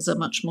other things are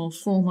much more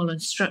formal and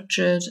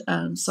structured,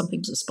 and some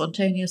things are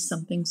spontaneous,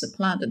 some things are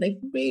planned. And they've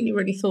really,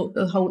 really thought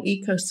the whole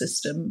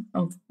ecosystem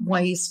of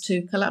ways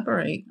to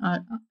collaborate.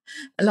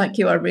 Like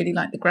you, I really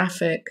like the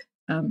graphic,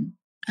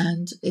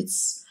 and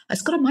it's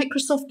got a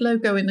Microsoft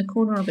logo in the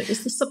corner of it.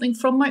 Is this something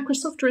from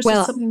Microsoft, or is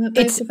this something that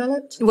they've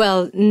developed?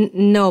 Well,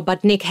 no,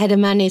 but Nick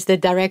Hedeman is the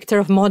director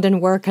of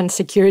Modern Work and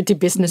Security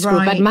Business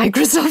Group at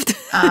Microsoft.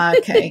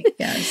 Okay,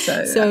 yeah.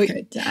 So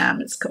okay,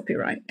 damn, it's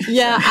copyright.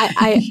 Yeah,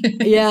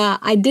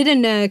 I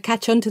didn't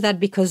catch on to that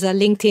because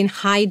LinkedIn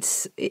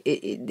hides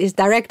it's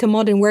director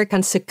Modern Work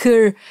and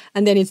Secure,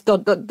 and then it's ...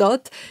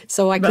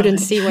 So I couldn't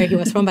see where he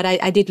was from, but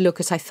I did look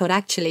because I thought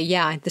actually,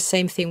 yeah, the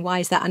same thing. Why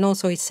is that? And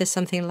also it says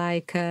something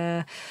like.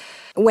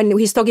 When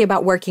he's talking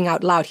about working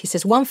out loud, he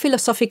says, one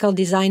philosophical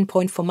design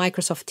point for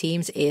Microsoft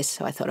Teams is,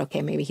 so I thought,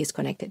 okay, maybe he's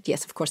connected.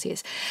 Yes, of course he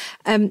is.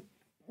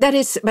 But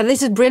this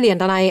is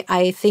brilliant. And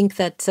I think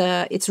that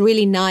it's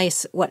really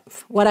nice. What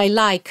I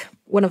like,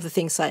 one of the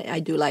things I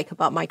do like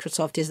about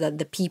Microsoft is that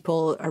the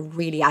people are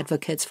really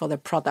advocates for their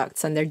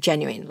products and they're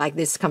genuine. Like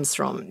this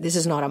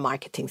is not a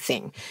marketing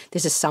thing.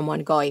 This is someone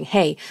going,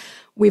 hey,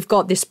 we've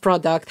got this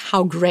product.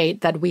 How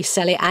great that we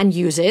sell it and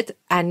use it.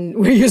 And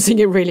we're using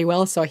it really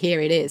well. So here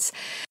it is.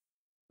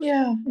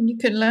 Yeah, and you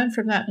can learn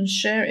from that and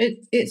share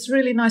it. It's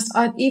really nice.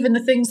 Even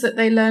the things that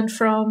they learned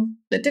from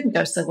that didn't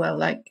go so well,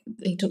 like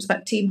he talks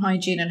about team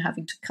hygiene and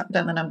having to cut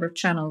down the number of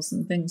channels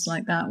and things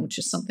like that, which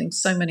is something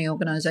so many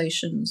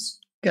organizations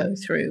go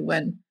through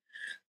when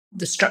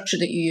the structure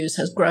that you use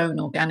has grown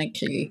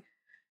organically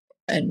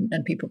and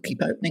people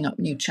keep opening up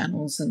new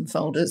channels and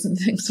folders and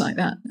things like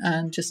that.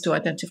 And just to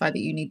identify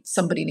that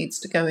somebody needs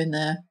to go in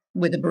there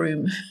with a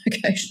broom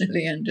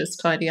occasionally and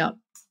just tidy up.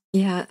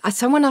 Yeah,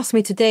 someone asked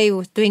me today,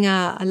 was doing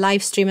a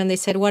live stream, and they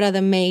said, what are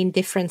the main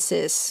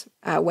differences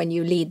when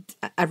you lead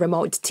a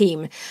remote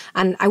team?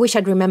 And I wish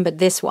I'd remembered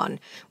this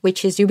one,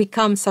 which is you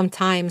become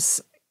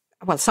sometimes,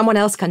 well, someone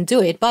else can do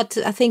it, but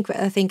I think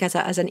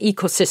as an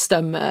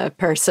ecosystem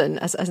person,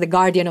 as the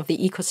guardian of the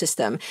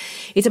ecosystem,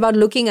 it's about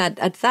looking at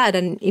that.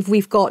 And if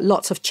we've got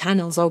lots of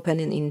channels open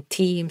in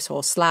Teams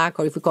or Slack,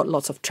 or if we've got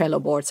lots of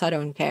Trello boards, I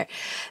don't care,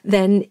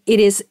 then it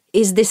is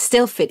this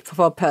still fit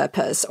for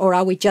purpose? Or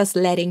are we just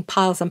letting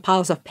piles and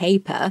piles of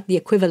paper, the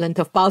equivalent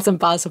of piles and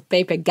piles of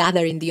paper,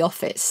 gather in the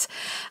office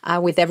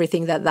with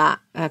everything that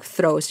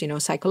throws,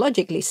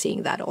 psychologically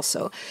seeing that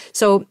also.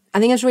 So I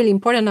think it's really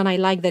important. And I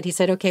like that he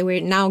said, okay, we're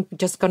now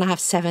just going to have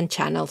 7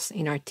 channels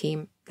in our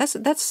team.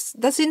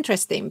 That's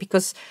interesting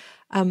because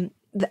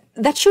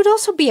that should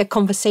also be a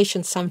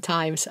conversation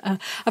sometimes.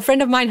 A friend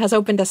of mine has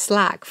opened a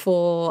Slack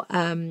for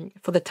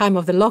the time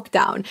of the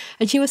lockdown,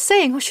 and she was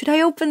saying, should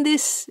I open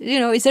this?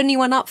 Is there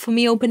anyone up for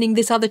me opening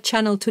this other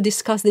channel to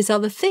discuss this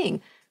other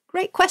thing?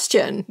 Great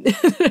question.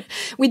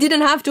 We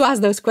didn't have to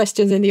ask those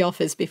questions in the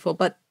office before,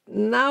 but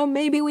now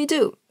maybe we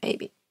do,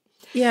 maybe.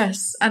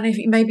 Yes, and if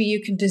maybe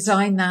you can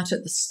design that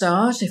at the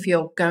start if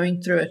you're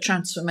going through a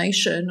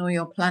transformation or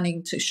you're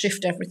planning to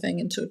shift everything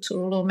into a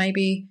tool, or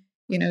maybe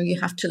you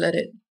have to let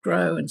it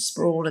grow and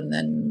sprawl and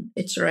then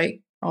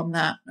iterate on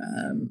that,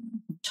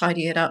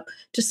 tidy it up.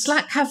 Does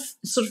Slack have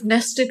sort of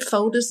nested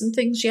folders and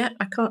things yet?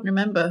 I can't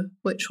remember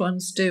which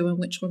ones do and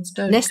which ones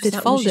don't. Nested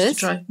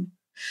folders?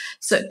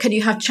 So can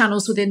you have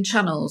channels within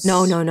channels?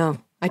 No.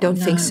 I don't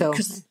think so.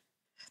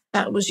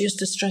 That was used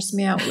to stress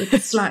me out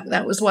with Slack.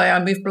 That was why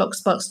I moved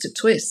Bloxbox to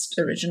Twist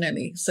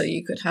originally. So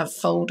you could have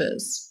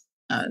folders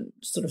and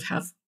sort of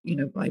have,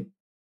 you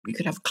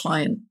could have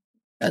client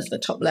as the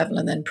top level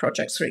and then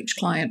projects for each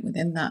client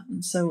within that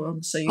and so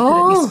on. So you could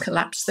at least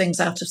collapse things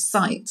out of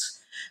sight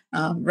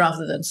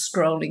rather than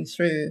scrolling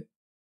through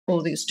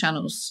all these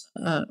channels,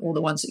 all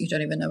the ones that you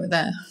don't even know are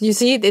there. You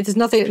see, it's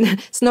nothing.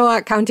 It's no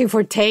accounting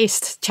for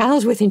taste.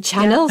 Channels within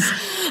channels.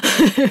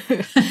 Yeah.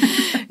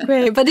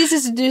 Great, but this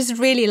is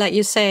really, like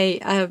you say,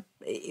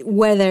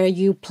 whether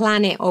you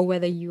plan it or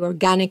whether you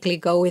organically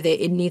go with it,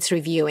 it needs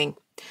reviewing.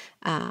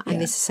 And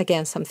this is,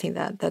 again, something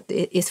that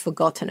is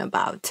forgotten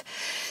about.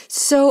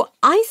 So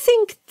I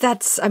think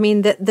it's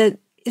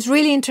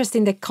really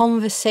interesting. The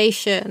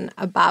conversation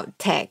about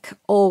tech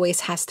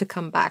always has to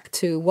come back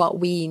to what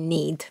we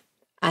need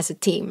as a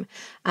team.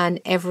 And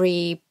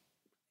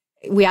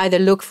we either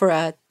look for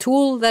a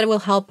tool that will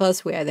help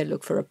us, we either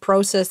look for a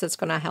process that's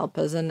going to help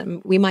us,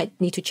 and we might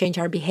need to change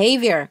our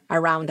behavior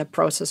around a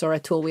process or a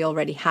tool we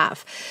already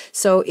have.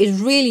 So it's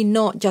really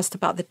not just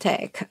about the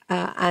tech.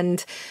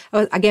 And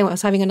again, I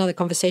was having another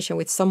conversation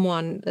with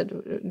someone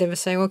that they were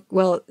saying,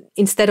 well,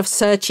 instead of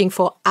searching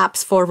for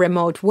apps for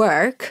remote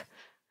work,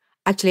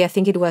 Actually, I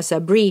think it was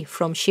Bree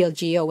from Shield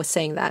Geo was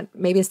saying that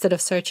maybe instead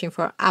of searching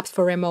for apps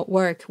for remote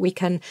work, we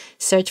can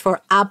search for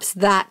apps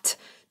that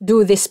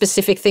do this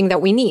specific thing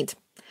that we need.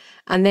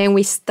 And then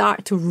we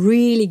start to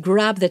really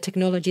grab the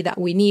technology that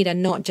we need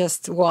and not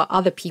just what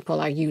other people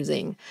are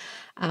using.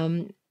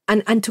 And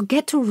to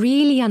get to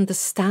really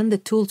understand the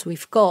tools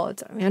we've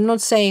got. I mean, I'm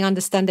not saying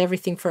understand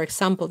everything, for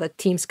example, that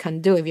Teams can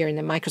do if you're in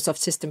a Microsoft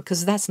system,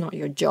 because that's not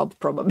your job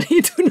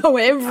probably to know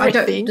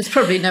everything. There's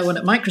probably no one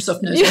at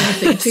Microsoft knows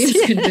anything Teams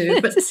can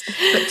do. But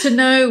to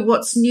know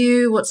what's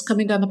new, what's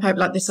coming down the pipe,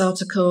 like this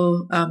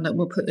article that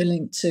we'll put the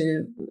link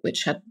to,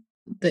 which had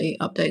the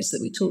updates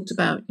that we talked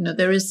about,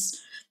 there's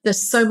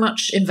so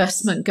much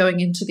investment going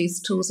into these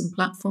tools and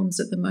platforms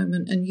at the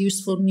moment, and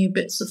useful new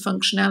bits of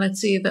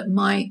functionality that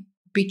might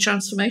be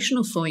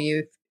transformational for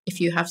you.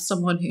 If you have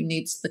someone who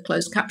needs the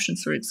closed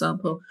captions, for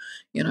example,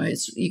 you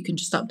can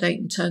just update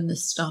and turn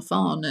this stuff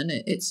on, and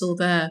it's all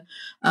there.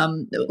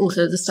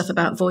 Also, the stuff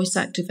about voice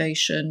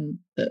activation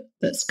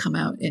that's come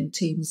out in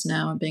Teams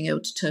now, and being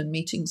able to turn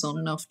meetings on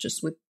and off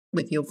just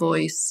with your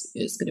voice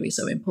is going to be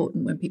so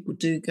important when people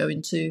do go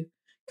into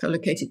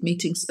co-located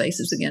meeting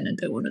spaces again and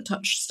don't want to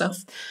touch stuff.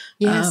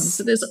 Yes.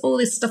 So there's all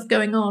this stuff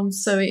going on.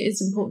 So it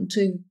is important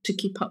to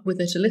keep up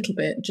with it a little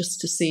bit, just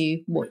to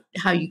see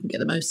how you can get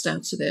the most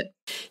out of it.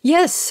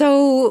 Yes.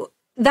 So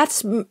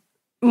that's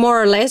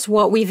more or less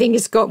what we think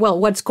is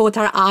what's caught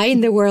our eye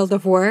in the world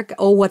of work,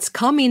 or what's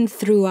coming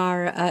through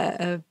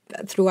our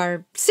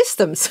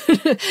systems.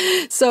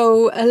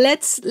 So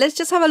let's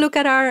just have a look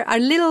at our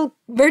little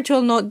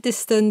virtual not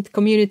distant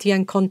community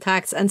and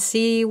contacts and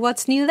see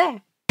what's new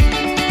there.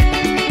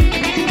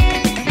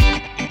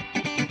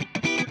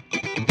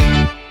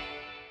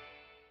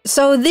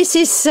 So this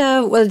is,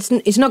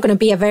 it's not going to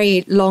be a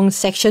very long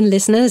section,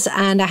 listeners.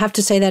 And I have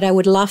to say that I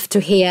would love to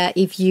hear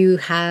if you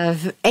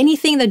have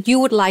anything that you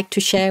would like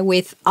to share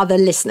with other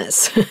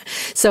listeners.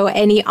 So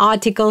any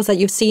articles that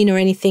you've seen or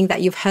anything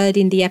that you've heard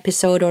in the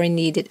episode or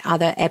indeed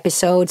other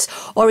episodes,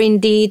 or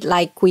indeed,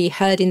 like we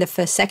heard in the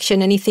first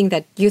section, anything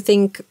that you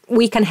think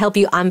we can help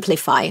you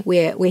amplify.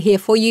 We're here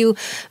for you,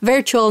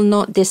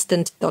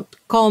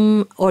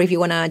 virtualnotdistant.com, or if you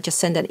want to just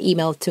send an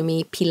email to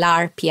me,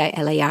 Pilar,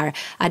 Pilar,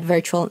 at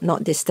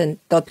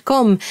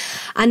virtualnotdistant.com.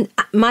 And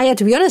Maya,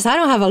 to be honest, I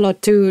don't have a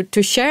lot to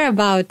share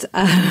about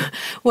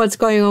what's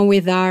going on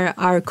with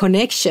our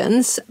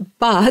connections,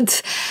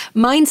 but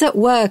Minds at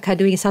Work are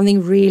doing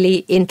something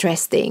really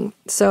interesting.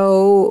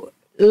 So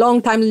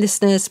long-time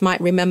listeners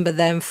might remember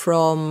them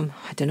from,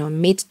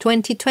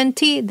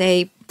 mid-2020.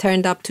 They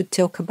turned up to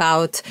talk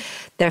about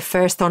their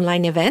first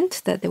online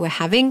event that they were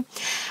having.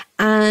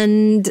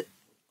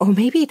 Or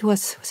maybe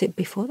was it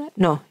before that?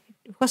 No,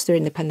 it was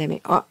during the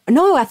pandemic.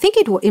 No, I think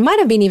it might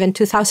have been even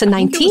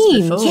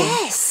 2019.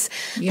 Yes,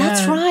 yeah.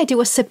 That's right. It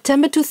was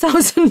September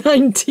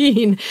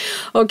 2019.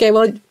 Okay,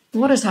 well.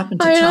 What has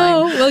happened to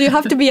time? Well, you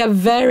have to be a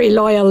very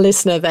loyal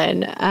listener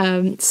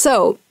then.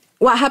 So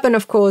what happened,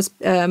 of course,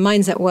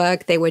 Minds at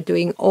Work, they were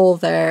doing all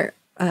their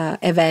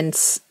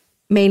events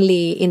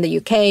mainly in the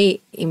UK,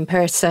 in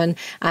person.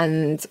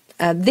 And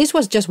this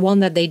was just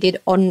one that they did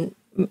on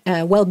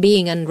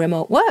well-being and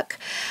remote work.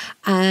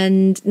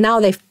 And now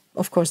they've,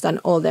 of course, done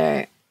all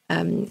their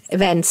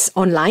events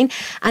online.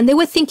 And they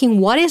were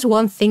thinking, what is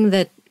one thing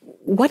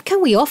what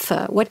can we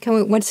offer?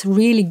 What's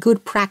really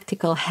good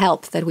practical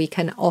help that we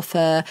can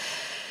offer?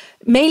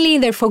 Mainly,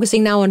 they're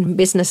focusing now on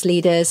business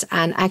leaders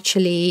and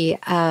actually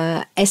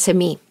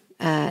SME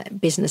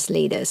business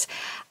leaders.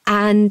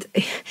 And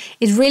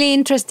it's really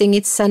interesting.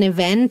 It's an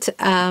event.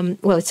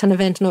 It's an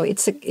event. No,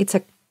 it's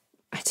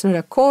not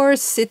a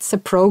course. It's a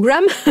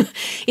program.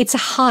 It's a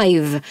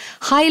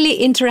highly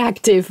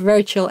interactive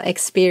virtual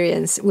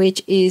experience,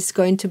 which is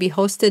going to be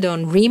hosted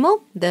on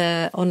Remo,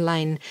 the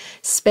online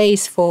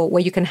space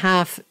where you can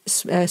have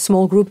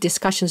small group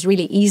discussions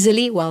really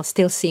easily while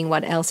still seeing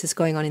what else is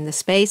going on in the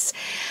space.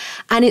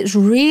 And it's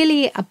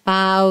really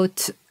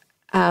about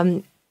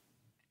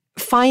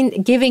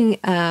giving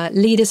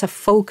leaders a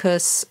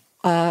focus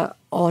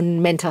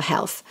on mental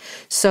health.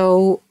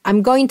 So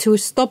I'm going to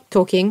stop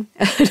talking.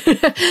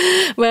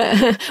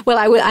 I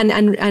will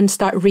and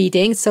start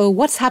reading. So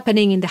what's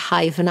happening in the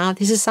Hive now?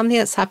 This is something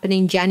that's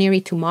happening January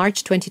to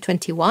March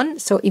 2021.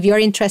 So if you're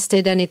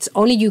interested, and it's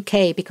only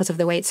UK because of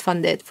the way it's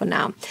funded for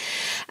now,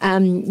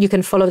 you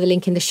can follow the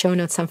link in the show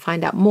notes and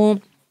find out more.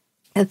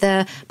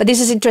 But this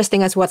is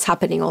interesting as what's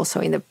happening also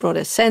in the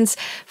broader sense.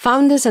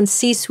 Founders and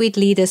C-suite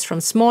leaders from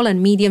small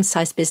and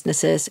medium-sized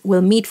businesses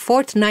will meet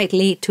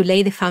fortnightly to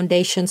lay the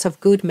foundations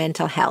of good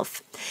mental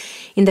health.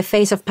 In the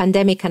face of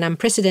pandemic and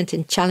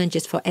unprecedented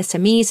challenges for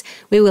SMEs,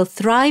 we will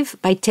thrive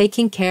by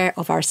taking care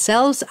of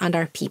ourselves and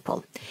our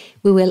people.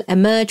 We will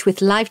emerge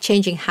with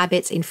life-changing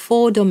habits in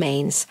 4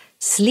 domains: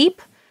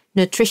 sleep,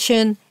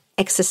 nutrition,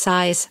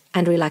 exercise,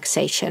 and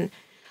relaxation.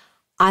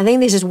 I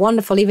think this is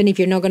wonderful, even if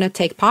you're not going to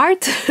take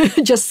part.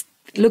 Just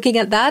looking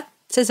at that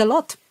says a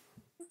lot.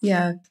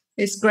 Yeah,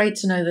 it's great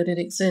to know that it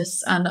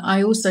exists. And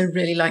I also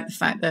really like the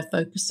fact they're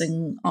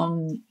focusing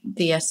on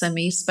the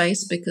SME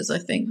space, because I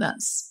think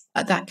that's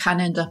that can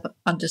end up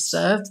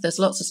underserved. There's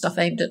lots of stuff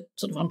aimed at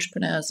sort of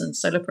entrepreneurs and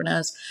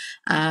solopreneurs,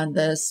 and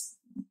there's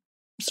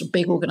sort of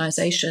big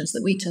organizations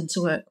that we tend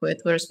to work with,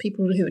 whereas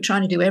people who are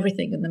trying to do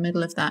everything in the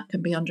middle of that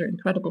can be under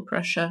incredible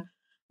pressure.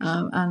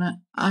 And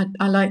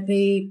I like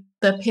the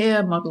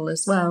peer model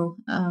as well,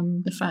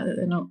 the fact that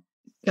they're not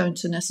going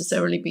to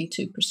necessarily be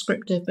too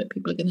prescriptive, but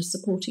people are going to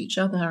support each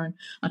other. And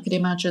I could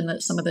imagine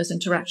that some of those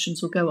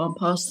interactions will go on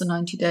past the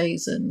 90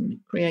 days and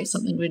create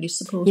something really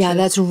supportive. Yeah,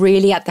 that's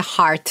really at the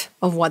heart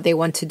of what they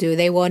want to do.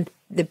 They want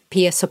the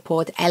peer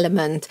support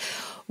element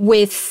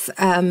with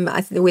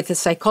a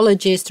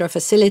psychologist or a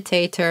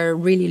facilitator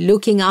really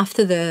looking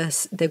after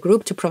the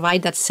group to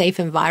provide that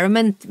safe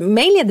environment,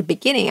 mainly at the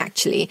beginning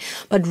actually,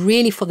 but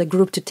really for the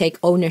group to take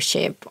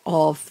ownership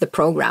of the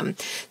program.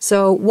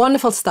 So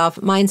wonderful stuff.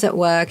 Minds at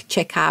Work.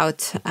 Check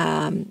out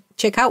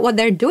what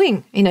they're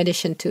doing in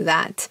addition to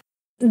that.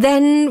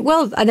 Then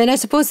I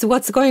suppose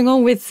what's going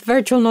on with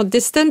Virtual Not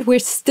Distant, we're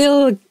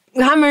still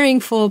hammering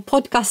for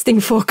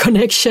podcasting for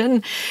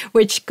connection,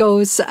 which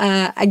goes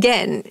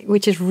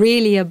which is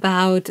really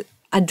about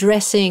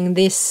addressing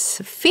this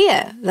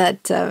fear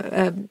that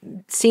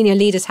senior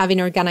leaders have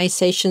in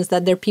organizations,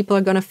 that their people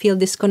are going to feel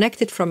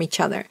disconnected from each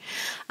other.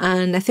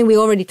 And I think we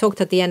already talked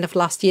at the end of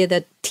last year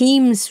that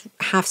teams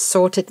have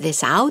sorted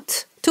this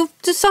out to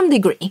some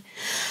degree.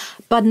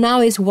 But now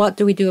is, what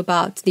do we do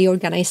about the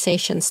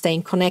organization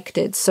staying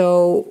connected?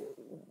 So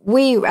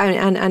we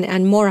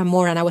and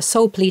more, and I was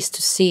so pleased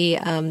to see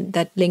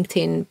that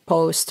LinkedIn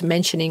post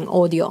mentioning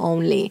audio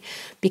only,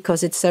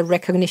 because it's a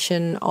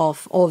recognition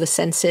of all the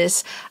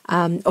senses.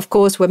 Of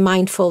course, we're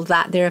mindful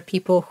that there are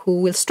people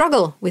who will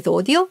struggle with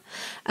audio.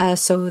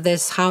 So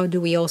there's how do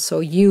we also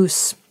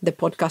use the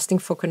podcasting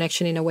for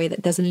connection in a way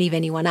that doesn't leave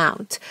anyone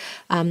out.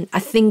 I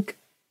think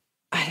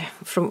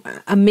from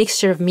a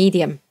mixture of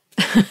medium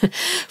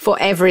for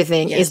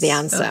everything is the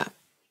answer.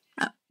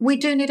 We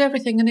do need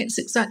everything, and it's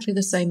exactly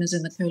the same as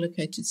in the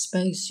co-located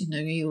space.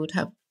 You would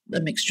have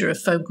a mixture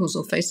of phone calls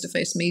or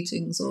face-to-face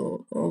meetings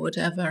or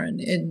whatever, and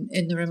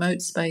in the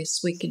remote space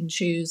we can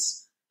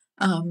choose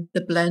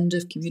the blend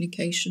of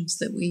communications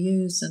that we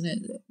use.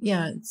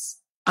 And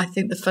I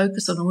think the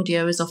focus on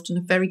audio is often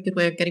a very good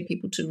way of getting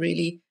people to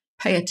really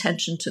pay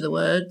attention to the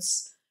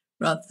words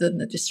rather than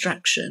the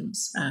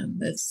distractions,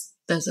 and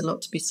there's a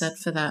lot to be said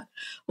for that.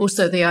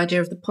 Also, the idea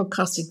of the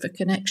podcasting for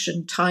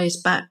connection ties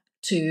back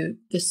to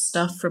this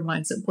stuff from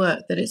Minds at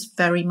Work, that it's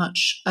very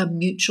much a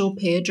mutual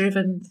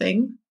peer-driven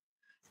thing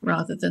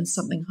rather than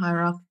something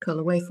hierarchical,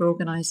 a way for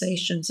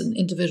organizations and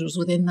individuals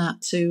within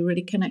that to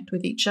really connect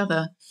with each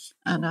other.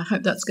 And I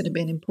hope that's going to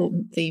be an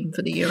important theme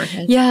for the year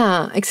ahead.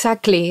 Yeah,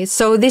 exactly.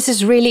 So this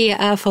is really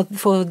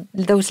for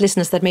those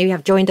listeners that maybe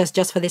have joined us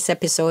just for this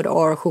episode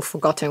or who've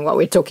forgotten what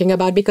we're talking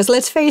about, because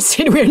let's face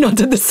it, we're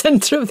not at the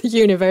center of the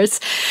universe.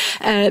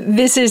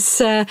 This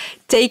is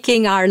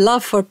taking our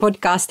love for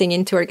podcasting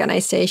into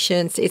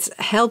organizations. It's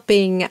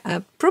helping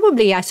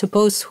probably, I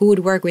suppose, who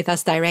would work with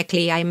us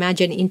directly. I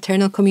imagine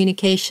internal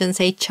communications,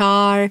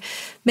 HR,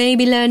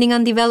 maybe learning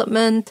and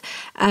development.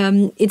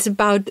 It's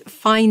about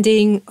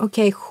finding,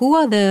 okay, who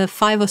are the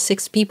 5 or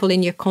 6 people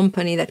in your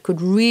company that could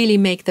really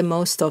make the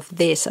most of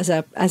this as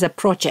a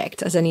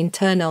project, as an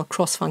internal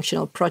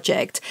cross-functional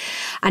project,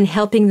 and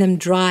helping them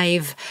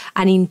drive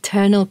an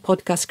internal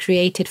podcast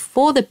created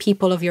for the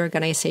people of your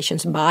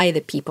organizations by the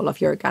people of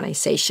your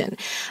organization.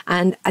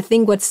 And I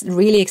think what's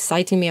really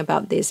exciting me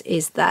about this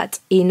is that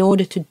in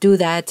order to do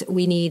that,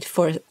 we need,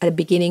 for at the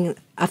beginning,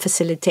 a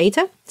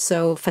facilitator.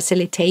 So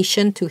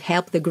facilitation to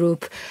help the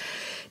group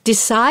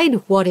decide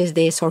what is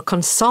this, or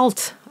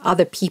consult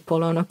other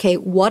people on, okay,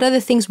 what are the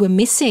things we're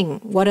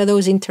missing? What are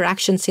those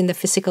interactions in the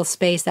physical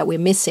space that we're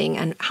missing?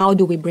 And how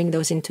do we bring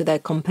those into the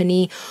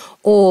company?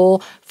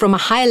 Or from a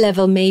high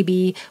level,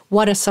 maybe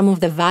what are some of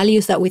the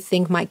values that we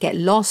think might get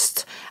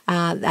lost?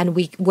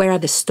 Where are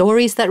the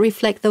stories that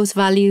reflect those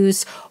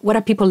values? What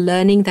are people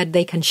learning that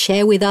they can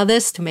share with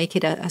others to make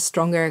it a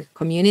stronger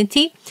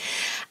community?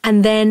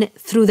 And then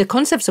through the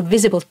concepts of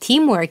visible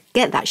teamwork,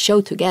 get that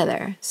show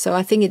together. So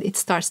I think it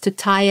starts to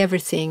tie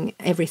everything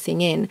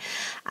in.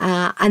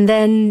 And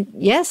then,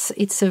 yes,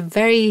 it's a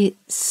very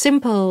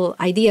simple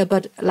idea.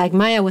 But like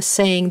Maya was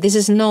saying, this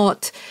is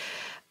not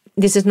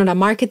a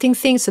marketing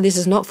thing. So this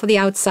is not for the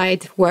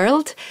outside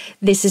world.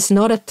 This is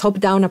not a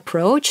top-down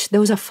approach.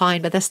 Those are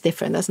fine, but that's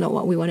different. That's not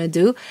what we want to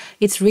do.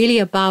 It's really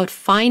about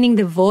finding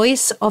the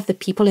voice of the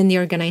people in the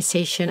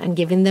organization and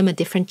giving them a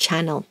different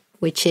channel,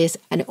 which is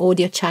an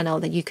audio channel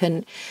that you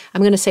can,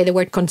 I'm going to say the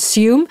word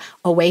consume,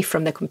 away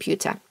from the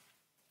computer.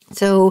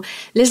 So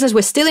listeners,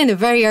 we're still in the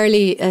very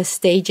early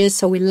stages,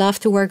 so we love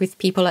to work with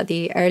people at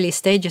the early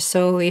stages.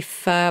 So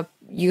if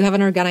you have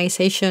an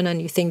organization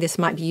and you think this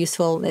might be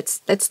useful, let's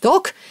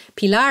talk.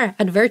 Pilar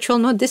at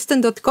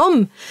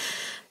virtualnotdistant.com.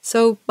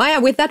 So,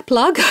 Maya, with that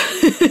plug, yeah,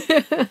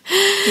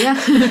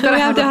 we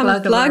have to have a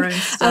plug.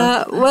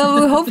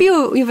 Well, we hope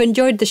you've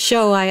enjoyed the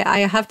show. I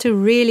have to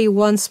really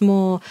once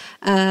more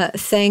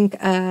thank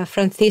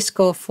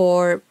Francisco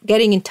for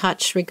getting in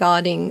touch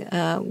regarding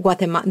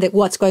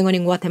what's going on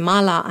in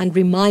Guatemala and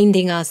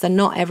reminding us that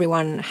not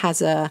everyone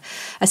has a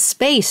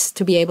space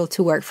to be able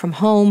to work from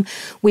home.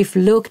 We've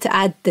looked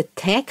at the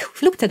tech.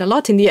 We've looked at a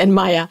lot in the end,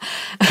 Maya.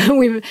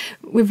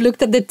 We've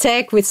looked at the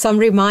tech with some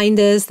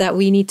reminders that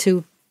we need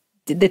to.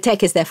 The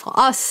tech is there for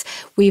us.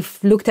 We've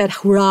looked at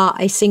hurrah,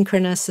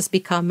 asynchronous has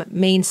become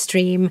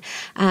mainstream.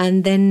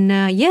 And then,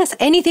 yes,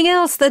 anything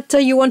else that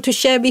you want to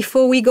share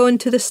before we go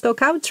into the stock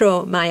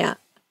outro, Maya?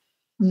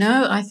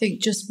 No, I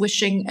think just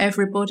wishing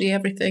everybody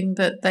everything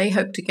that they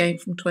hope to gain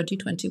from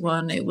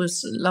 2021.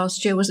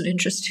 Last year was an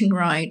interesting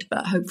ride,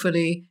 but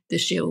hopefully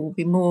this year will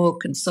be more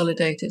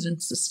consolidated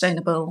and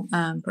sustainable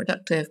and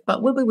productive.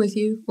 But we'll be with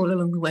you all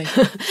along the way.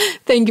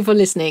 Thank you for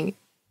listening.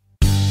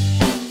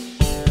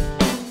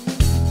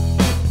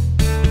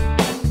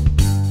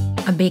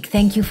 A big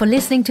thank you for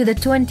listening to the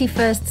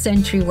 21st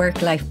Century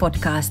Work-Life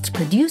podcast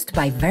produced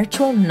by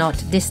Virtual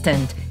Not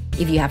Distant.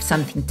 If you have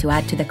something to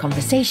add to the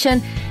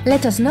conversation,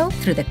 let us know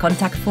through the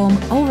contact form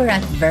over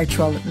at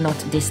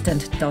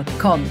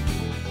virtualnotdistant.com.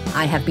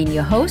 I have been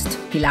your host,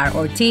 Pilar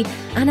Orti,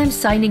 and I'm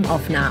signing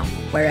off now.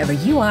 Wherever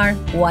you are,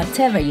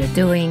 whatever you're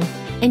doing,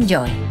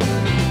 enjoy.